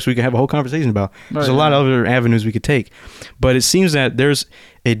another verse we could have a whole conversation about. There's a lot of other avenues we could take. But it seems that there's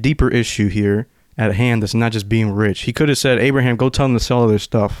a deeper issue here at hand that's not just being rich. He could have said, Abraham, go tell them to sell their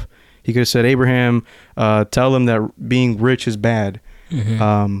stuff. He could have said, Abraham, tell them that being rich is bad.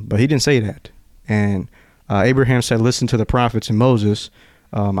 Mm-hmm. But he didn't say that. And Abraham said, listen to the prophets and Moses.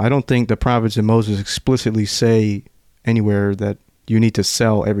 I don't think the prophets and Moses explicitly say anywhere that you need to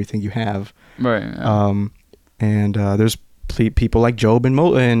sell everything you have. Right. Yeah. And there's people like Job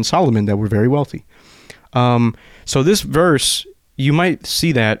and Solomon that were very wealthy. So this verse, you might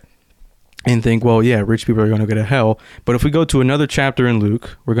see that and think, well, yeah, rich people are going to go to hell. But if we go to another chapter in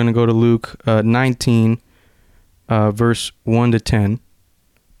Luke, we're going to go to Luke 19, verse 1 to 10.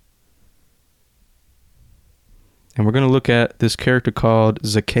 And we're going to look at this character called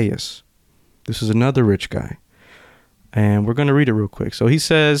Zacchaeus. This is another rich guy. And we're going to read it real quick. So he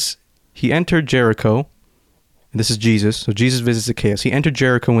says, he entered Jericho. And this is Jesus. So Jesus visits Zacchaeus. He entered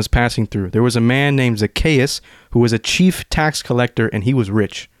Jericho and was passing through. There was a man named Zacchaeus who was a chief tax collector, and he was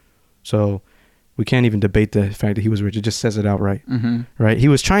rich. So we can't even debate the fact that he was rich. It just says it outright. Mm-hmm. Right? He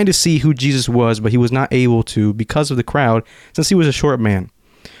was trying to see who Jesus was, but he was not able to because of the crowd, since he was a short man.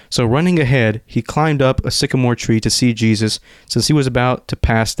 So running ahead, he climbed up a sycamore tree to see Jesus, since he was about to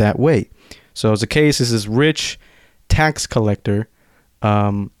pass that way. So Zacchaeus is this rich tax collector.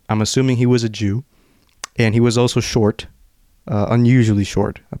 I'm assuming he was a Jew, and he was also short, unusually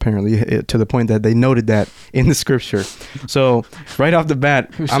short, apparently, to the point that they noted that in the scripture. So right off the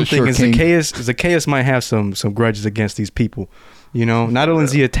bat, I'm thinking Zacchaeus might have some grudges against these people. You know, not only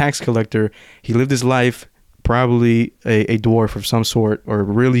is he a tax collector, he lived his life probably a dwarf of some sort, or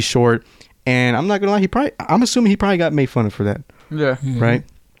really short. And I'm not gonna lie, I'm assuming he probably got made fun of for that. Yeah. Mm-hmm. Right.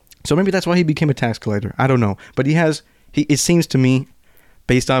 So maybe that's why he became a tax collector. I don't know, but it seems to me,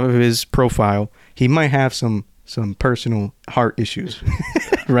 based off of his profile, he might have some personal heart issues.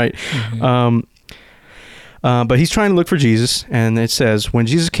 Right. Mm-hmm. But he's trying to look for Jesus, and it says, when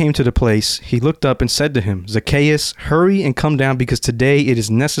Jesus came to the place, he looked up and said to him, Zacchaeus, hurry and come down, because today it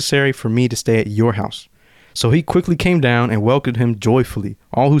is necessary for me to stay at your house. So he quickly came down and welcomed him joyfully.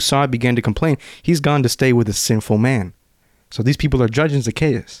 All who saw it began to complain, he's gone to stay with a sinful man. So these people are judging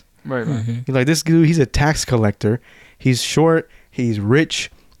Zacchaeus. Right. Mm-hmm. He's like, this dude, he's a tax collector. He's short. He's rich.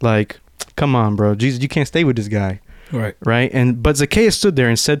 Like, come on, bro. Jesus, you can't stay with this guy. Right. Right. But Zacchaeus stood there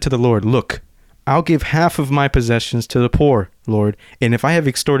and said to the Lord, look, I'll give half of my possessions to the poor, Lord. And if I have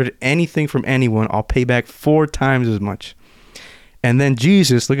extorted anything from anyone, I'll pay back 4 times as much. And then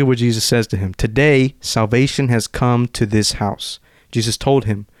Jesus, look at what Jesus says to him. Today, salvation has come to this house. Jesus told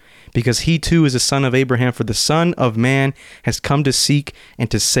him, because he too is a son of Abraham, for the Son of Man has come to seek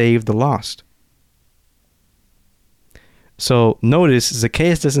and to save the lost. So notice,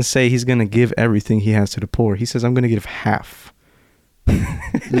 Zacchaeus doesn't say he's going to give everything he has to the poor. He says, I'm going to give half.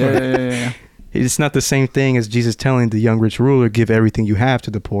 Yeah. It's not the same thing as Jesus telling the young rich ruler, give everything you have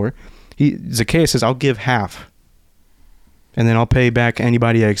to the poor. Zacchaeus says, I'll give half. And then I'll pay back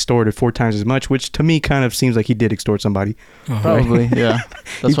anybody I extorted 4 times as much, which to me kind of seems like he did extort somebody. Probably, yeah.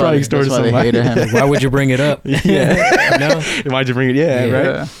 He probably extorted somebody. Like, why would you bring it up? Yeah. No? Why'd you bring it?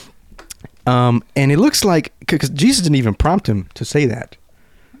 Yeah, right. And it looks like, because Jesus didn't even prompt him to say that.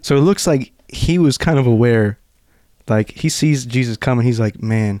 So it looks like he was kind of aware, like he sees Jesus coming. He's like,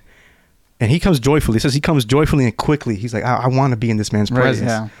 man. And he comes joyfully. It says he comes joyfully and quickly. He's like, I want to be in this man's presence.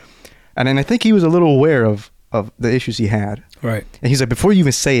 Yeah. And then I think he was a little aware of the issues he had. Right. And he's like, before you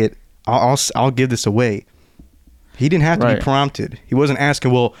even say it, I'll give this away. He didn't have to be prompted. He wasn't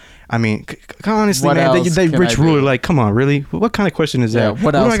asking, well, I mean, honestly, what man, that rich ruler, like, come on, really? What kind of question is that?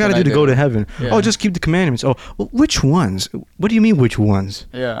 What do I got to do to go to heaven? Yeah. Oh, just keep the commandments. Oh, well, which ones? What do you mean, which ones?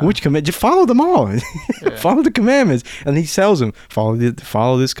 Yeah. Which command? Just follow them all. Follow the commandments. And he tells him, follow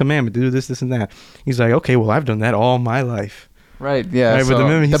this commandment, do this, and that. He's like, okay, well, I've done that all my life. Right. Yeah. Right, so but the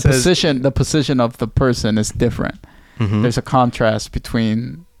moment he says, the position of the person is different. Mm-hmm. There's a contrast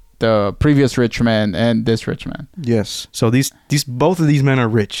between the previous rich man and this rich man. Yes. So both of these men are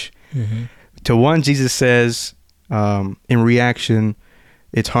rich. Mm-hmm. To one, Jesus says, in reaction,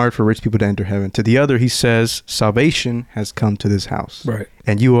 it's hard for rich people to enter heaven. To the other, he says, salvation has come to this house. Right.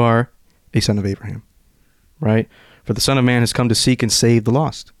 And you are a son of Abraham. Right? For the Son of Man has come to seek and save the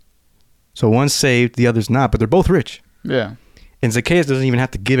lost. So one's saved, the other's not, but they're both rich. Yeah. And Zacchaeus doesn't even have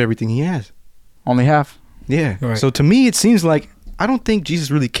to give everything he has. Only half. Yeah. Right. So to me, it seems like I don't think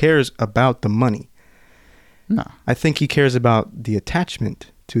Jesus really cares about the money. No. I think he cares about the attachment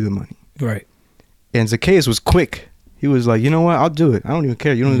to the money. Right. And Zacchaeus was quick. He was like, you know what? I'll do it. I don't even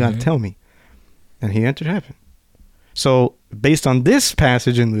care. You don't even got to tell me. And he entered heaven. So based on this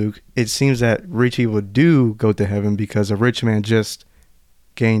passage in Luke, it seems that rich people do go to heaven because a rich man just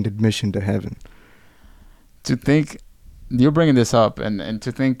gained admission to heaven. To think, you're bringing this up, and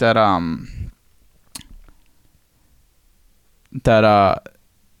to think that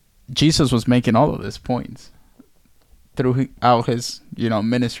Jesus was making all of these points throughout his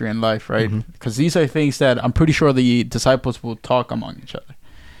ministry and life, right? Because these are things that I'm pretty sure the disciples will talk among each other.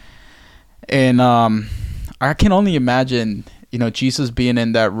 And I can only imagine Jesus being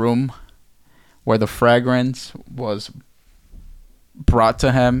in that room where the fragrance was brought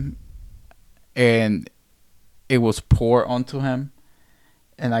to him and it was poured onto him.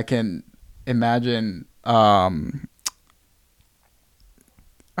 And I can imagine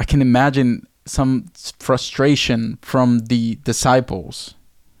some frustration from the disciples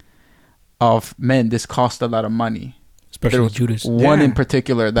of, man, this cost a lot of money. Especially with Judas. One in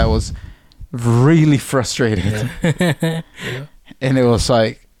particular that was really frustrated. Yeah. And it was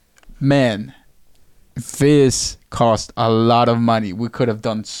like, man, this cost a lot of money. We could have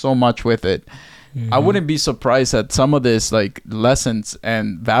done so much with it. I wouldn't be surprised that some of this, like, lessons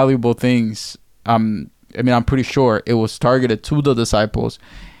and valuable things, I'm pretty sure it was targeted to the disciples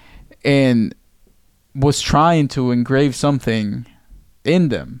and was trying to engrave something in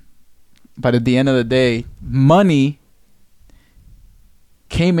them. But at the end of the day, money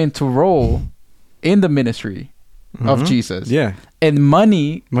came into role in the ministry of Jesus. Yeah. And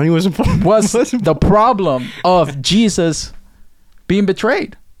money was the problem of Jesus being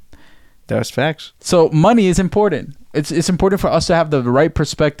betrayed. That's facts. So money is important. It's important for us to have the right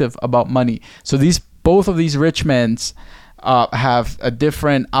perspective about money. So both of these rich men have a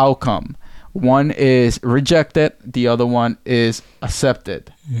different outcome. One is rejected. The other one is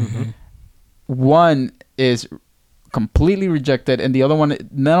accepted. Mm-hmm. One is completely rejected, and the other one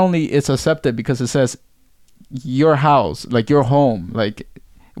not only is accepted because it says your house, like your home. Like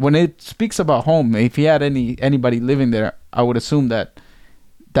when it speaks about home, if he had anybody living there, I would assume that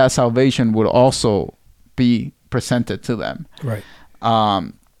salvation would also be presented to them. Right.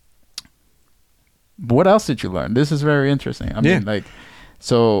 What else did you learn? This is very interesting. I mean, like,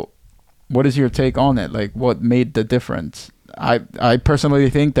 so what is your take on it? Like, what made the difference? I personally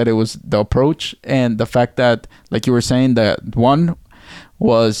think that it was the approach and the fact that, like you were saying, that one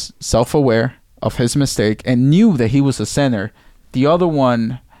was self-aware of his mistake and knew that he was a sinner. The other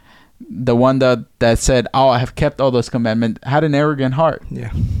one, the one that said, "Oh, I have kept all those commandments," had an arrogant heart. Yeah.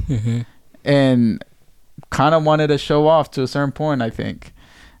 Mm-hmm. And kind of wanted to show off to a certain point, I think,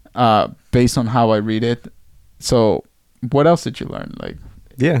 based on how I read it. So what else did you learn? Like,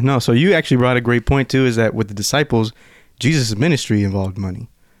 yeah, no. So you actually brought a great point too, is that with the disciples, Jesus' ministry involved money.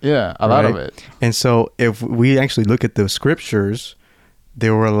 Yeah, a lot of it. And so if we actually look at the scriptures,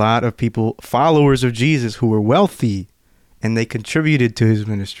 there were a lot of people, followers of Jesus, who were wealthy, and they contributed to his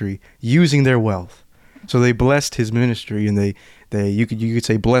ministry using their wealth. So they blessed his ministry, and they you could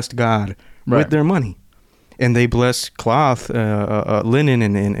say blessed God with their money. And they blessed cloth, linen,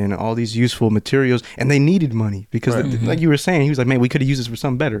 and all these useful materials. And they needed money because, like you were saying, he was like, man, we could have used this for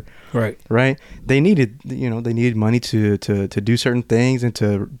something better. Right. They needed money to do certain things and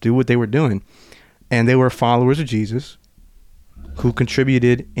to do what they were doing. And they were followers of Jesus who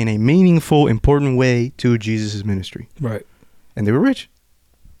contributed in a meaningful, important way to Jesus' ministry. Right. And they were rich.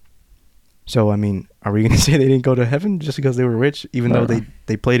 So, I mean, are we going to say they didn't go to heaven just because they were rich, even though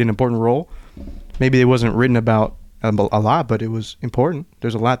they played an important role? Maybe it wasn't written about a lot, but it was important.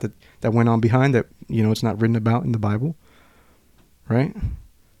 There's a lot that went on behind that, it's not written about in the Bible. Right?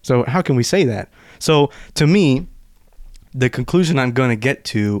 So how can we say that? So to me, the conclusion I'm going to get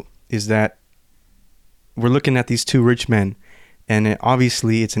to is that we're looking at these two rich men, and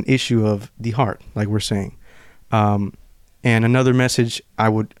obviously it's an issue of the heart, like we're saying. And another message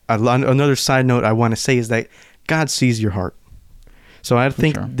another side note I want to say is that God sees your heart. So I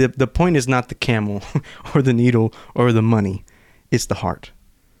think the point is not the camel or the needle or the money. It's the heart,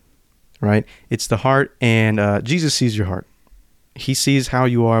 right? It's the heart, and Jesus sees your heart. He sees how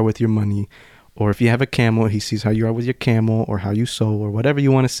you are with your money, or if you have a camel, he sees how you are with your camel, or how you sow, or whatever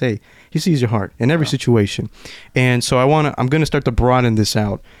you want to say. He sees your heart in every situation. And so I'm going to start to broaden this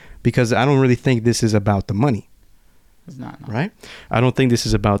out, because I don't really think this is about the money. It's not. No. Right? I don't think this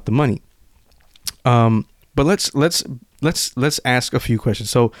is about the money. But let's ask a few questions.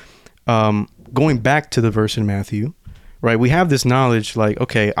 So, going back to the verse in Matthew, right? We have this knowledge, like,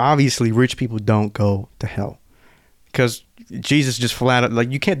 okay, obviously rich people don't go to hell, because Jesus just flat out,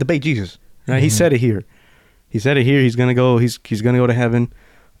 like, you can't debate Jesus, right? Mm-hmm. He said it here. He's gonna go. He's gonna go to heaven.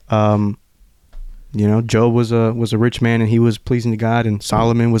 Job was a rich man, and he was pleasing to God, and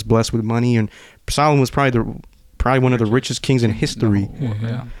Solomon was blessed with money, and Solomon was probably one of the richest kings in history.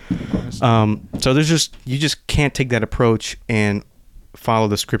 So you just can't take that approach and follow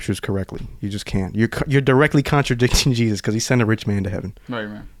the scriptures correctly. You just can't. You're directly contradicting Jesus, because he sent a rich man to heaven. Right,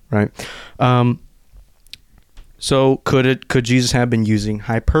 man. Right. So could Jesus have been using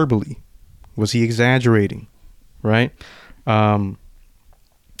hyperbole? Was he exaggerating? Right. And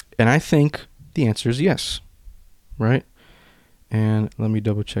I think the answer is yes. Right. And let me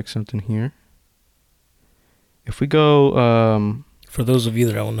double check something here. If we go... For those of you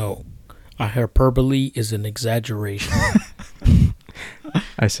that don't know, a hyperbole is an exaggeration.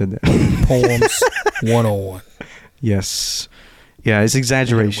 I said that. Poems 101. Yes. Yeah, it's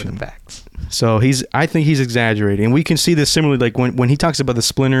exaggeration. With the facts. So I think he's exaggerating. And we can see this similarly, like when he talks about the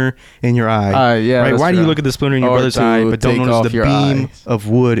splinter in your eye. Yeah. Right? Why do you look at the splinter in your brother's eye, but don't notice the beam of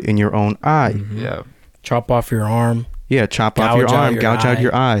wood in your own eye? Mm-hmm. Yeah. Chop off your arm. Yeah, chop off your arm, gouge out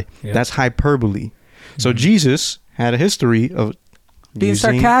your eye. Yep. That's hyperbole. So Jesus had a history of being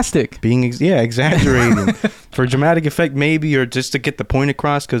sarcastic, exaggerating for dramatic effect, maybe, or just to get the point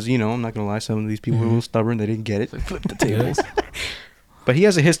across. Because I'm not gonna lie, some of these people were a little stubborn; they didn't get it. Like, flip the tables. But he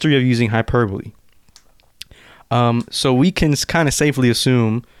has a history of using hyperbole. So we can kind of safely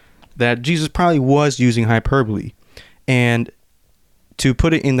assume that Jesus probably was using hyperbole, and to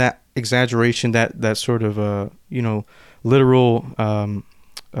put it in that exaggeration, that sort of literal.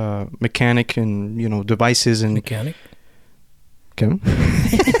 Mechanic and devices and mechanic. Kevin,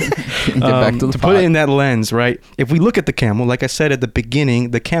 to put it in that lens, right? If we look at the camel, like I said at the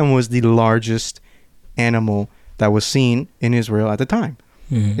beginning, the camel was the largest animal that was seen in Israel at the time,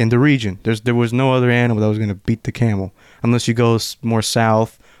 in the region. There was no other animal that was going to beat the camel, unless you go more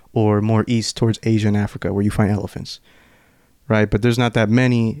south or more east towards Asia and Africa, where you find elephants, right? But there's not that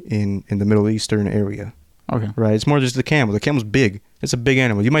many in the Middle Eastern area. Okay. Right. It's more just the camel. The camel's big. It's a big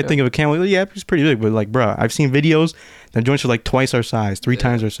animal. You might think of a camel. Yeah, it's pretty big. But like, bruh, I've seen videos that joints are like twice our size, 3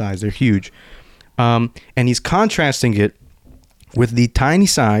 times our size. They're huge. And he's contrasting it with the tiny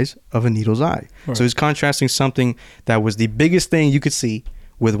size of a needle's eye. Right. So he's contrasting something that was the biggest thing you could see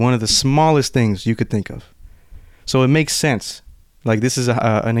with one of the smallest things you could think of. So it makes sense. Like, this is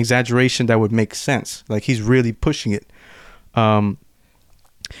an exaggeration that would make sense. Like, he's really pushing it. But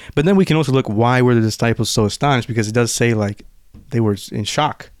then we can also look, why were the disciples so astonished? Because it does say, like, they were in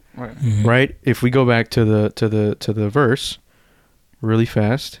shock. Right. Mm-hmm. Right? If we go back to the verse really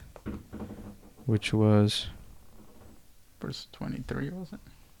fast, which was verse 23, was it?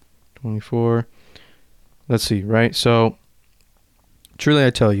 24. Let's see, right? So, truly I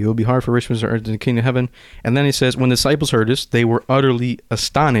tell you, it will be hard for rich men to enter the kingdom of heaven. And then he says, when the disciples heard this, they were utterly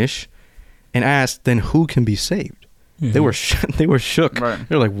astonished and asked, then who can be saved? Mm-hmm. They were shook. Right.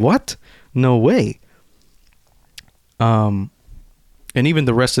 They're like, what? No way. And even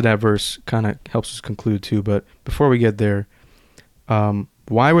the rest of that verse kind of helps us conclude too. But before we get there,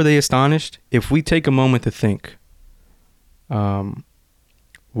 why were they astonished? If we take a moment to think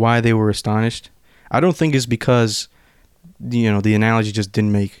why they were astonished, I don't think it's because, the analogy just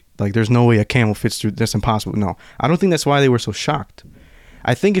didn't make, like, there's no way a camel fits through, that's impossible. No, I don't think that's why they were so shocked.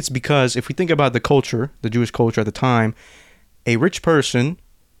 I think it's because if we think about the culture, the Jewish culture at the time, a rich person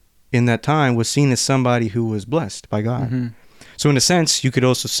in that time was seen as somebody who was blessed by God. Mm-hmm. So in a sense, you could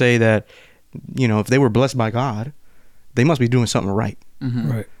also say that, if they were blessed by God, they must be doing something right.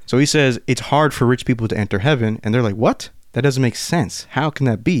 Mm-hmm. Right. So he says it's hard for rich people to enter heaven, and they're like, what? That doesn't make sense. How can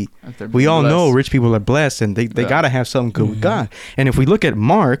that be? We all know rich people are blessed, and they got to have something good with God. And if we look at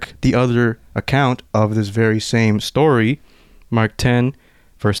Mark, the other account of this very same story, Mark 10,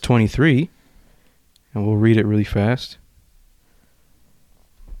 verse 23, and we'll read it really fast.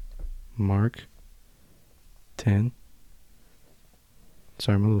 Mark 10.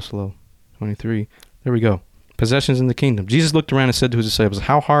 Sorry, I'm a little slow. 23. There we go. Possessions in the kingdom. Jesus looked around and said to his disciples,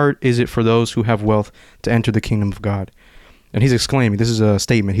 how hard is it for those who have wealth to enter the kingdom of God? And he's exclaiming. This is a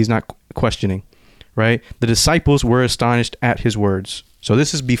statement. He's not questioning, right? The disciples were astonished at his words. So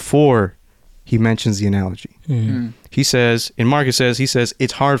this is before he mentions the analogy. Mm-hmm. He says, in Mark he says,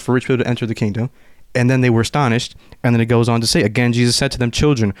 it's hard for rich people to enter the kingdom. And then they were astonished. And then it goes on to say, again, Jesus said to them,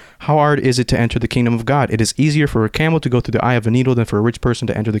 children, how hard is it to enter the kingdom of God? It is easier for a camel to go through the eye of a needle than for a rich person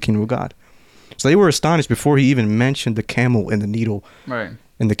to enter the kingdom of God. So they were astonished before he even mentioned the camel and the needle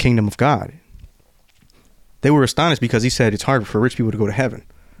in the kingdom of God. They were astonished because he said it's hard for rich people to go to heaven.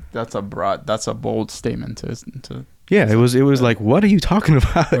 That's a bold statement to yeah, it was like, what are you talking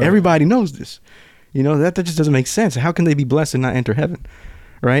about? Right. Everybody knows this. That just doesn't make sense. How can they be blessed and not enter heaven?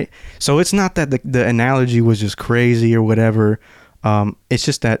 Right? So it's not that the analogy was just crazy or whatever. It's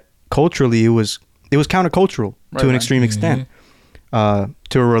just that culturally it was countercultural to an extreme extent, to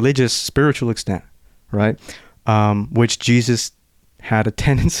a religious, spiritual extent, right? Which Jesus had a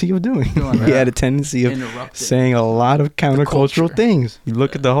tendency of doing. He had a tendency of saying a lot of countercultural things. You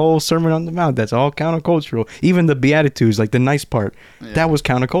look at the whole Sermon on the Mount, that's all countercultural. Even the Beatitudes, like the nice part, that was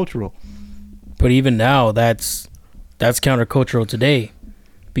countercultural. But even now, that's countercultural today,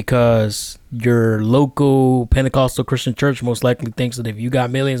 because your local Pentecostal Christian church most likely thinks that if you got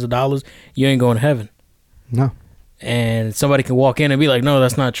millions of dollars, you ain't going to heaven. No. And somebody can walk in and be like, no,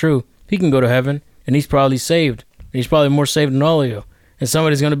 that's not true. He can go to heaven, and he's probably saved. He's probably more saved than all of you. And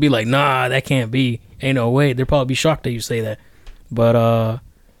somebody's going to be like, nah, that can't be. Ain't no way. They'll probably be shocked that you say that. But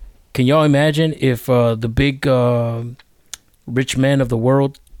can y'all imagine if the big rich men of the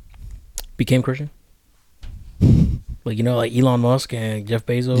world became Christian? Like, like Elon Musk and Jeff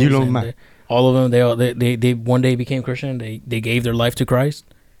Bezos. All of them, they one day became Christian. They gave their life to Christ.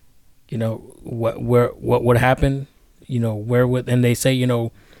 What would happen? And they say,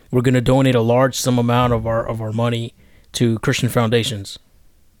 we're going to donate a large sum amount of our money to Christian foundations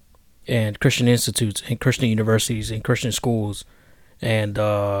and Christian institutes and Christian universities and Christian schools and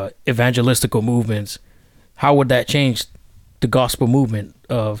evangelistical movements. How would that change the gospel movement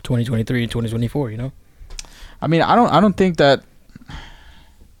of 2023 and 2024? I mean, I don't think that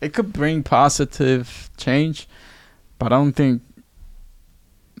it could bring positive change, but I don't think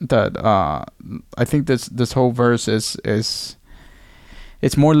that I think this whole verse is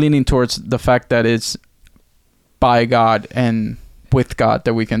it's more leaning towards the fact that it's by God and with God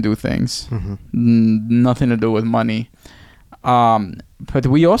that we can do things. Mm-hmm. Nothing to do with money. But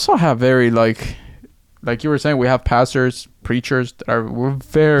we also have very like you were saying, we have pastors, preachers that we're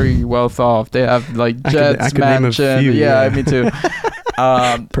very well off. They have like jets, mansion. Yeah, me too.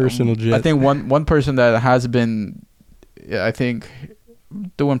 Personal jets. I think one person that has been, I think,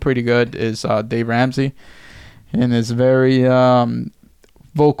 doing pretty good is Dave Ramsey, and is very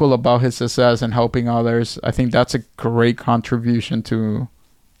vocal about his success and helping others. I think that's a great contribution to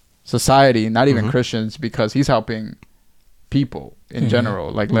society, not even Christians, because he's helping people in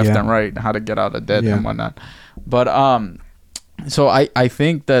general, like left and right, how to get out of debt and whatnot. But so I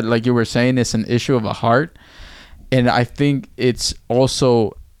think that, like you were saying, it's an issue of a heart, and I think it's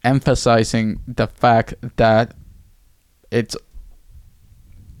also emphasizing the fact that it's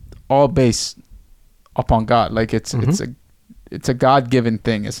all based upon God. Like it's a God-given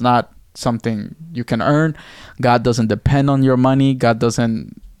thing. It's not something you can earn. God doesn't depend on your money. God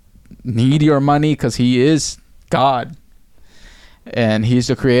doesn't need your money because he is God and he's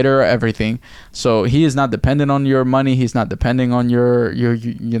the creator of everything. So he is not dependent on your money. He's not depending on your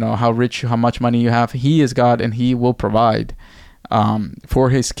you know, how much money you have. He is God, and he will provide for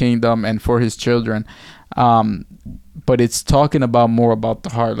his kingdom and for his children. But it's talking about more about the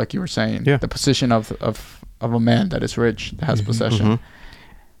heart, like you were saying, the position of a man that is rich, that has possession.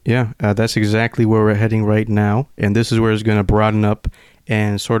 Yeah, that's exactly where we're heading right now. And this is where it's going to broaden up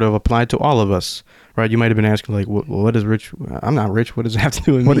and sort of apply to all of us, right? You might have been asking, like, what is rich? I'm not rich. What does it have to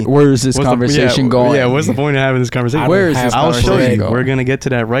do with me? Where is this conversation going? Yeah, what's the point of having this conversation? Where is this I'll show you. going? We're going to get to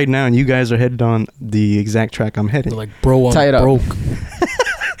that right now, and you guys are headed on the exact track I'm heading. Like, bro, I'm broke.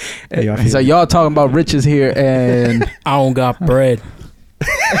 Hey, he's like, y'all talking about riches here, and I don't got bread.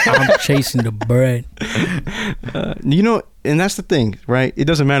 I'm chasing the bread. You know, and that's the thing, right? It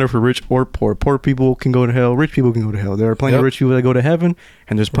doesn't matter if we're rich or poor. Poor people can go to hell. Rich people can go to hell. There are plenty of rich people that go to heaven,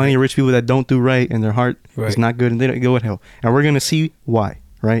 and there's plenty of rich people that don't do right, and their heart is not good, and they don't go to hell. And we're going to see why,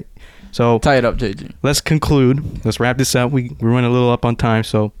 right? So tie it up, JG. Let's conclude. Let's wrap this up. We're running a little up on time.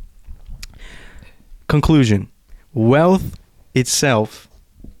 So conclusion. Wealth itself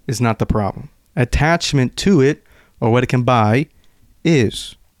is not the problem. Attachment to it, or what it can buy,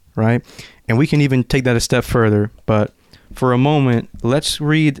 is, right? And we can even take that a step further, but for a moment, let's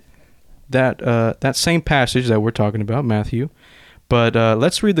read that same passage that we're talking about, Matthew, but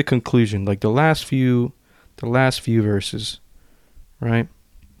let's read the conclusion, like the last few verses, right?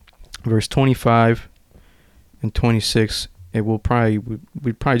 Verse 25 and 26. We'd probably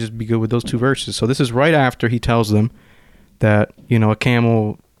just be good with those two verses. So this is right after he tells them that, you know, a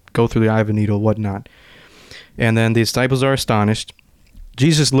camel go through the eye of a needle, whatnot. And then the disciples are astonished.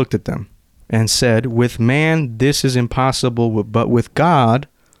 Jesus looked at them and said, with man this is impossible, but with God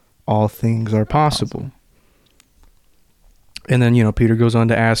all things are possible. And then, you know, Peter goes on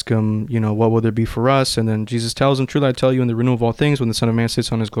to ask him, you know, what will there be for us? And then Jesus tells him, truly I tell you, in the renewal of all things, when the Son of Man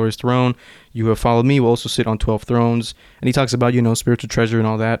sits on his glorious throne, you who have followed me will also sit on 12 thrones. And he talks about, you know, spiritual treasure and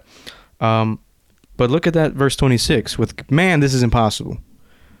all that. But look at that verse 26. With man this is impossible,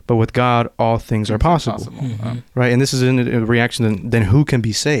 but with God all things are possible. Right? And this is in a reaction, then who can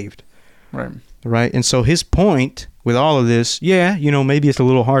be saved? Right? And so his point with all of this, you know, maybe it's a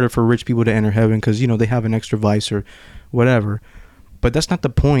little harder for rich people to enter heaven because, you know, they have an extra vice or whatever. But that's not the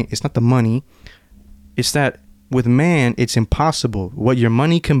point. It's not the money. It's that with man, it's impossible. What your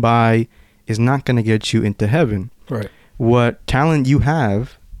money can buy is not going to get you into heaven. Right. What talent you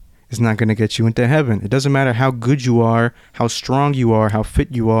have is not going to get you into heaven. It doesn't matter how good you are, how strong you are, how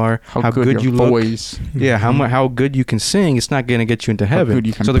fit you are, how good you voice. Look. Yeah, how good you can sing. It's not going to get you into heaven.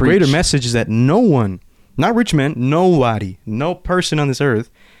 You can so the greater message is that no one, not rich men, nobody, no person on this earth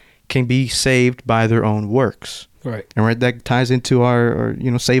can be saved by their own works. Right. And right, that ties into our you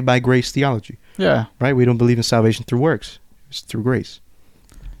know, saved by grace theology. Yeah. Right? We don't believe in salvation through works. It's through grace.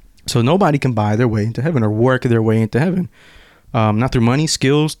 So nobody can buy their way into heaven or work their way into heaven. Not through money,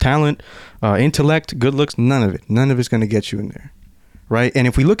 skills, talent, intellect, good looks, none of it. None of it's going to get you in there. Right? And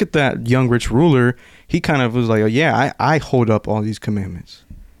if we look at that young rich ruler, he kind of was like, oh, yeah, I hold up all these commandments.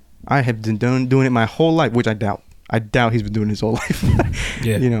 I have been doing it my whole life, which I doubt. I doubt he's been doing it his whole life.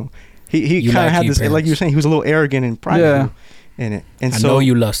 Yeah. You know, he kind of had this, like you were saying, he was a little arrogant and prideful in it. And I know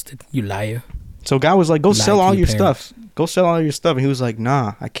you lusted, you liar. So God was like, go sell all your stuff. Go sell all your stuff. And he was like,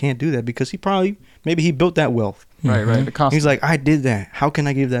 nah, I can't do that because maybe he built that wealth. Right. He's like, I did that. How can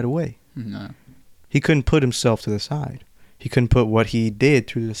I give that away? No. He couldn't put himself to the side. He couldn't put what he did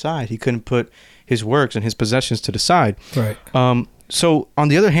to the side. He couldn't put his works and his possessions to the side. Right. So on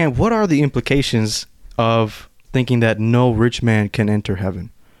the other hand, what are the implications of thinking that no rich man can enter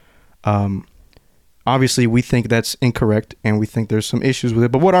heaven? Obviously, we think that's incorrect, and we think there's some issues with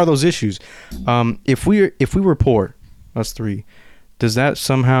it. But what are those issues? If we were poor, us three, would that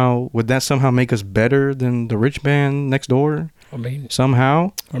somehow make us better than the rich man next door? I mean,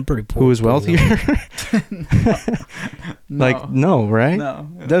 somehow, I'm pretty poor. Who is wealthier? No, right? No.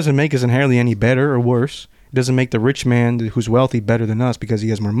 It doesn't make us inherently any better or worse. It doesn't make the rich man who's wealthy better than us because he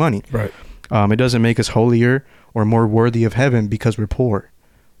has more money. Right. It doesn't make us holier or more worthy of heaven because we're poor.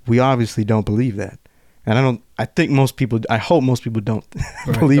 We obviously don't believe that. And I hope most people don't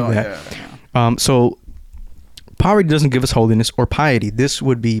believe that. So Poverty doesn't give us holiness or piety. This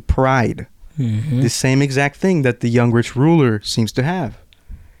would be pride. The same exact thing that the young rich ruler seems to have.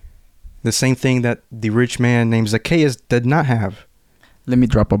 The same thing that the rich man named Zacchaeus did not have. Let me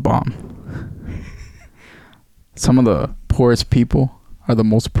drop a bomb. Some of the poorest people are the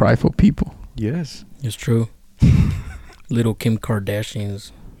most prideful people. Yes. It's true. Little Kim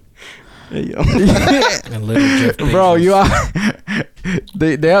Kardashians. Hey, yo. And little Jeff Bezos. Bro, you are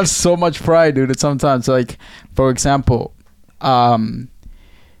they have so much pride, dude. It's sometimes like, for example,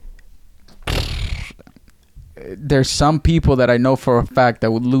 there's some people that I know for a fact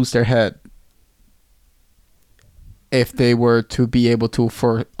that would lose their head if they were to be able to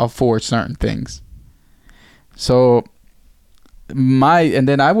afford certain things. So and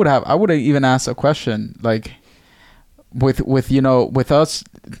then I would even ask a question like, with with us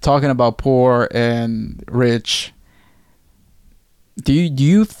talking about poor and rich, do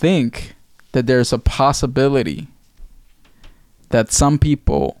you think that there's a possibility that some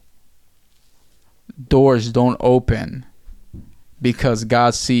people doors don't open because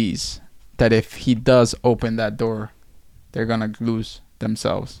God sees that if he does open that door, they're gonna lose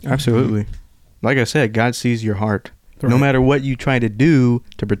themselves? Absolutely. Like I said, God sees your heart. Right. No matter what you try to do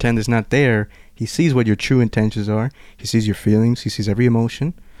to pretend it's not there, he sees what your true intentions are. He sees your feelings. He sees every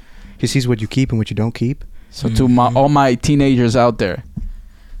emotion. He sees what you keep and what you don't keep. So to all my teenagers out there,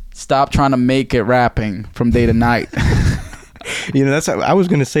 stop trying to make it rapping from day to night. You know, I was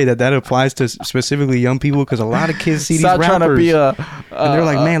gonna say that applies to specifically young people, because a lot of kids see Stop these rappers trying to be and they're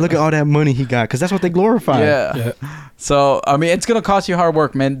like, man, look at all that money he got, because that's what they glorify. Yeah. So I mean, it's gonna cost you hard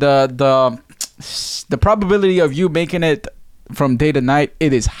work, man. The probability of you making it from day to night,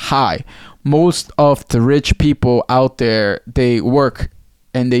 it is high. Most of the rich people out there, they work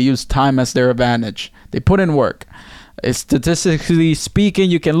and they use time as their advantage. They put in work. Statistically speaking,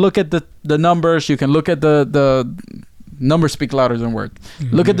 you can look at the numbers. You can look at the numbers speak louder than words.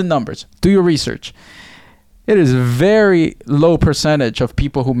 Look at the numbers. Do your research. It is very low percentage of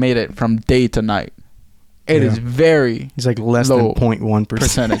people who made it from day to night. It is very It's like less than 0.1%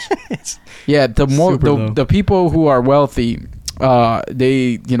 percentage. Yeah, the people who are wealthy,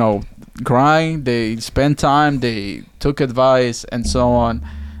 they grind, they spend time, they took advice, and so on.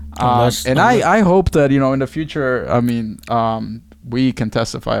 I hope that in the future, I mean, we can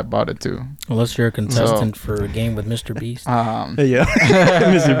testify about it too. Unless you're a contestant for a game with Mr. Beast. Yeah,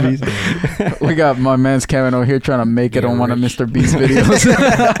 Mr. Beast. We got my man's Kevin over here trying to make it on one of Mr. Beast's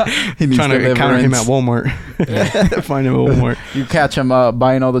videos. He needs trying to encounter him at Walmart. Find him at Walmart. You catch him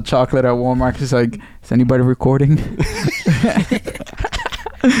buying all the chocolate at Walmart. He's like, is anybody recording?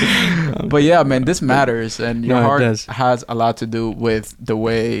 But yeah, man, this matters, and your heart has a lot to do with the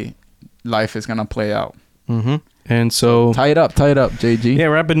way life is gonna play out. And so tie it up, JG. Yeah,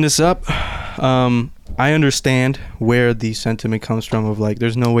 wrapping this up. I understand where the sentiment comes from of like,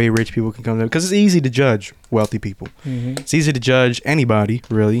 there's no way rich people can come there, because it's easy to judge wealthy people. It's easy to judge anybody,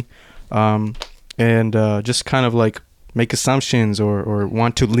 really, and just kind of like make assumptions or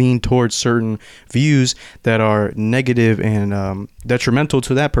want to lean towards certain views that are negative and detrimental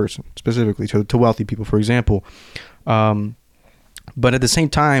to that person, specifically to wealthy people, for example. But at the same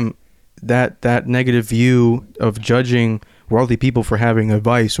time, that negative view of judging wealthy people for having a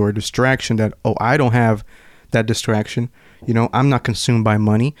vice or a distraction that, oh, I don't have that distraction, I'm not consumed by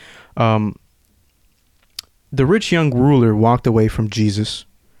money. The rich young ruler walked away from Jesus,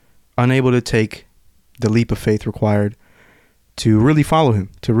 unable to take the leap of faith required to really follow him,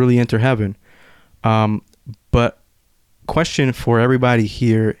 to really enter heaven. But question for everybody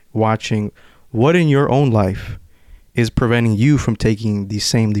here watching, what in your own life is preventing you from taking the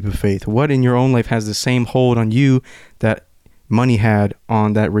same leap of faith? What in your own life has the same hold on you that money had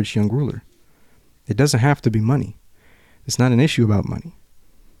on that rich young ruler? It doesn't have to be money. It's not an issue about money.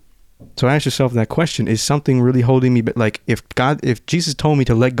 So ask yourself that question. Is something really holding me? But like, if Jesus told me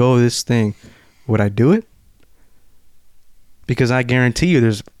to let go of this thing, would I do it? Because I guarantee you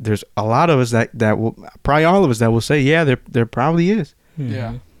there's a lot of us that will, probably all of us, that will say, yeah, there probably is.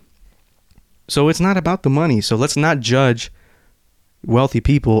 Yeah. So it's not about the money. So let's not judge wealthy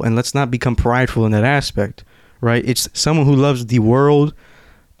people, and let's not become prideful in that aspect, right? It's someone who loves the world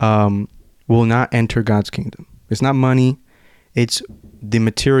will not enter God's kingdom. It's not money. It's the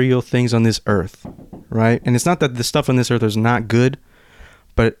material things on this earth, right? And it's not that the stuff on this earth is not good,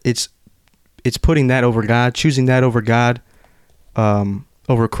 but it's putting that over God, choosing that over God,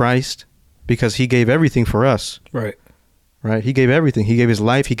 over Christ, because he gave everything for us. Right. He gave everything. He gave his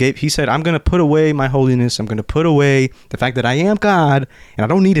life. He said, I'm going to put away my holiness. I'm going to put away the fact that I am God and I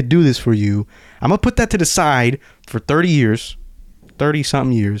don't need to do this for you. I'm going to put that to the side for 30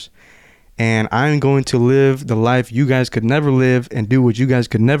 something years. and I'm going to live the life you guys could never live and do what you guys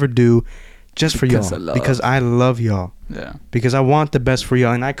could never do just for y'all. Because I love y'all. Yeah. Because I want the best for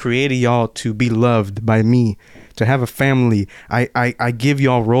y'all, and I created y'all to be loved by me, to have a family. I give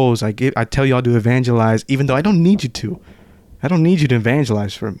y'all roles. I tell y'all to evangelize, even though I don't need you to. I don't need you to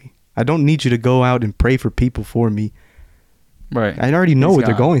evangelize for me. I don't need you to go out and pray for people for me. Right. I already know what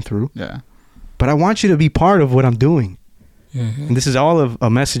they're going through. Yeah. But I want you to be part of what I'm doing. Mm-hmm. And this is all of a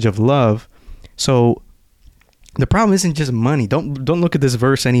message of love. So the problem isn't just money. Don't look at this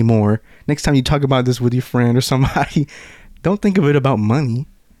verse anymore. Next time you talk about this with your friend or somebody, don't think of it about money.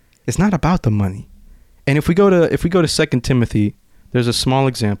 It's not about the money. And if we go to 2 Timothy, there's a small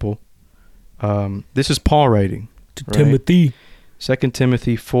example. This is Paul writing to Timothy. 2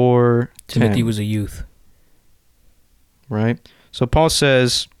 Timothy 4:10. Timothy was a youth. Right? So Paul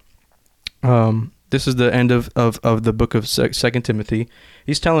says, this is the end of the book of 2 Timothy.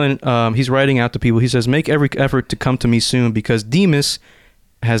 He's writing out to people. He says, make every effort to come to me soon because Demas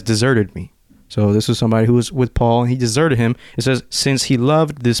has deserted me. So this is somebody who was with Paul, and he deserted him. It says, since he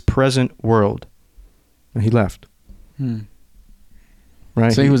loved this present world. And he left.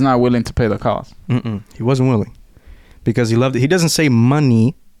 Right? So he was not willing to pay the cost. He wasn't willing. Because he loved it. He doesn't say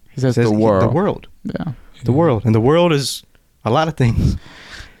money. He says the world. The world. Yeah. The world. And the world is a lot of things.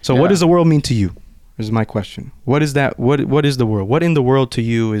 So what does the world mean to you? Is my question. What is that? What is the world? What in the world to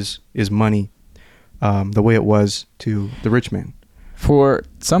you is money, the way it was to the rich man? For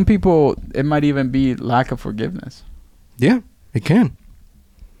some people, it might even be lack of forgiveness. Yeah, it can.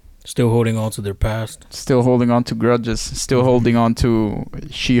 Still holding on to their past. Still holding on to grudges. Still holding on to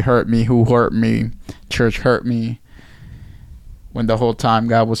she hurt me, who hurt me, church hurt me. When the whole time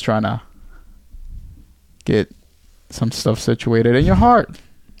God was trying to get some stuff situated in your heart.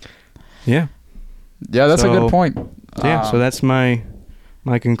 Yeah. Yeah, that's a good point. Yeah, so that's my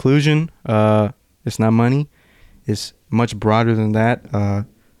conclusion. It's not money. It's much broader than that.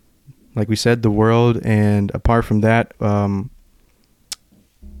 Like we said, the world, and apart from that,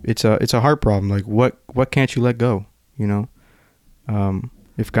 it's a heart problem. Like what can't you let go? You know,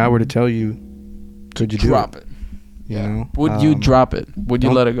 if God were to tell you, could you drop do it? it? You know, would you drop it? Would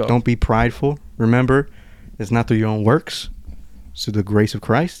you let it go? Don't be prideful. Remember, it's not through your own works. It's through the grace of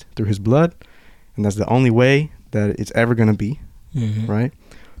Christ, through His blood. And that's the only way that it's ever going to be, right?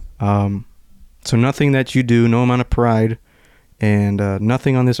 So nothing that you do, no amount of pride, and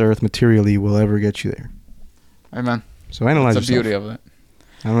nothing on this earth materially will ever get you there. Amen. So analyze that's the yourself. beauty of it.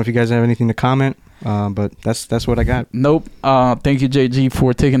 I don't know if you guys have anything to comment, but that's what I got. Nope. Thank you, JG,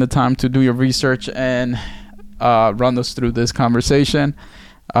 for taking the time to do your research and run us through this conversation.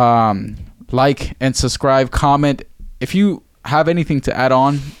 Like and subscribe, comment. If you have anything to add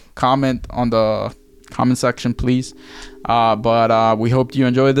on, comment on the comment section, please. But we hope you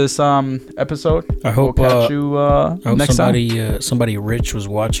enjoyed this episode. I hope, we'll catch you next time. Somebody rich was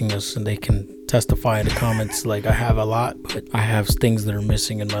watching us and they can testify in the comments. Like, I have a lot, but I have things that are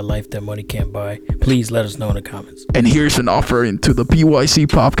missing in my life that money can't buy. Please let us know in the comments. And here's an offering to the PYC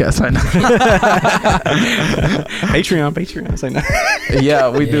podcast. I know. Patreon. It's like, no. Yeah,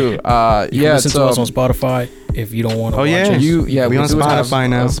 we do. You can listen to us on Spotify if you don't want to watch us. We on Spotify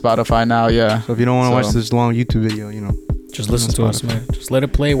now. Spotify now, yeah. So if you don't want to watch this long YouTube video, you know, just listen to us, man. Just let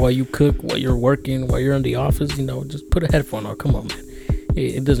it play while you cook, while you're working, while you're in the office. You know, just put a headphone on. Come on, man.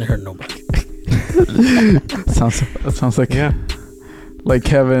 It doesn't hurt nobody. sounds like like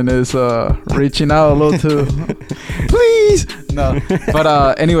Kevin is reaching out a little too. Please. No.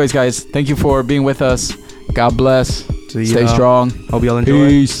 But anyways, guys, thank you for being with us. God bless. Stay strong. Hope y'all enjoy.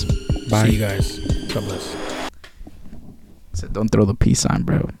 Peace. Bye. See you guys. God bless. So don't throw the peace sign,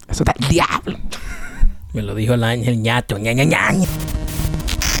 bro. Eso está el diablo. Me lo dijo el ñato.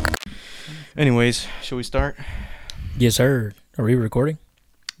 Anyways, shall we start? Yes, sir. Are we recording?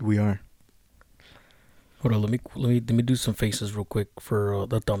 We are. Hold on, let me do some faces real quick for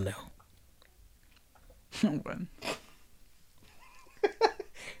the thumbnail. That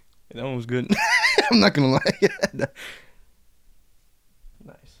one was good. I'm not gonna lie.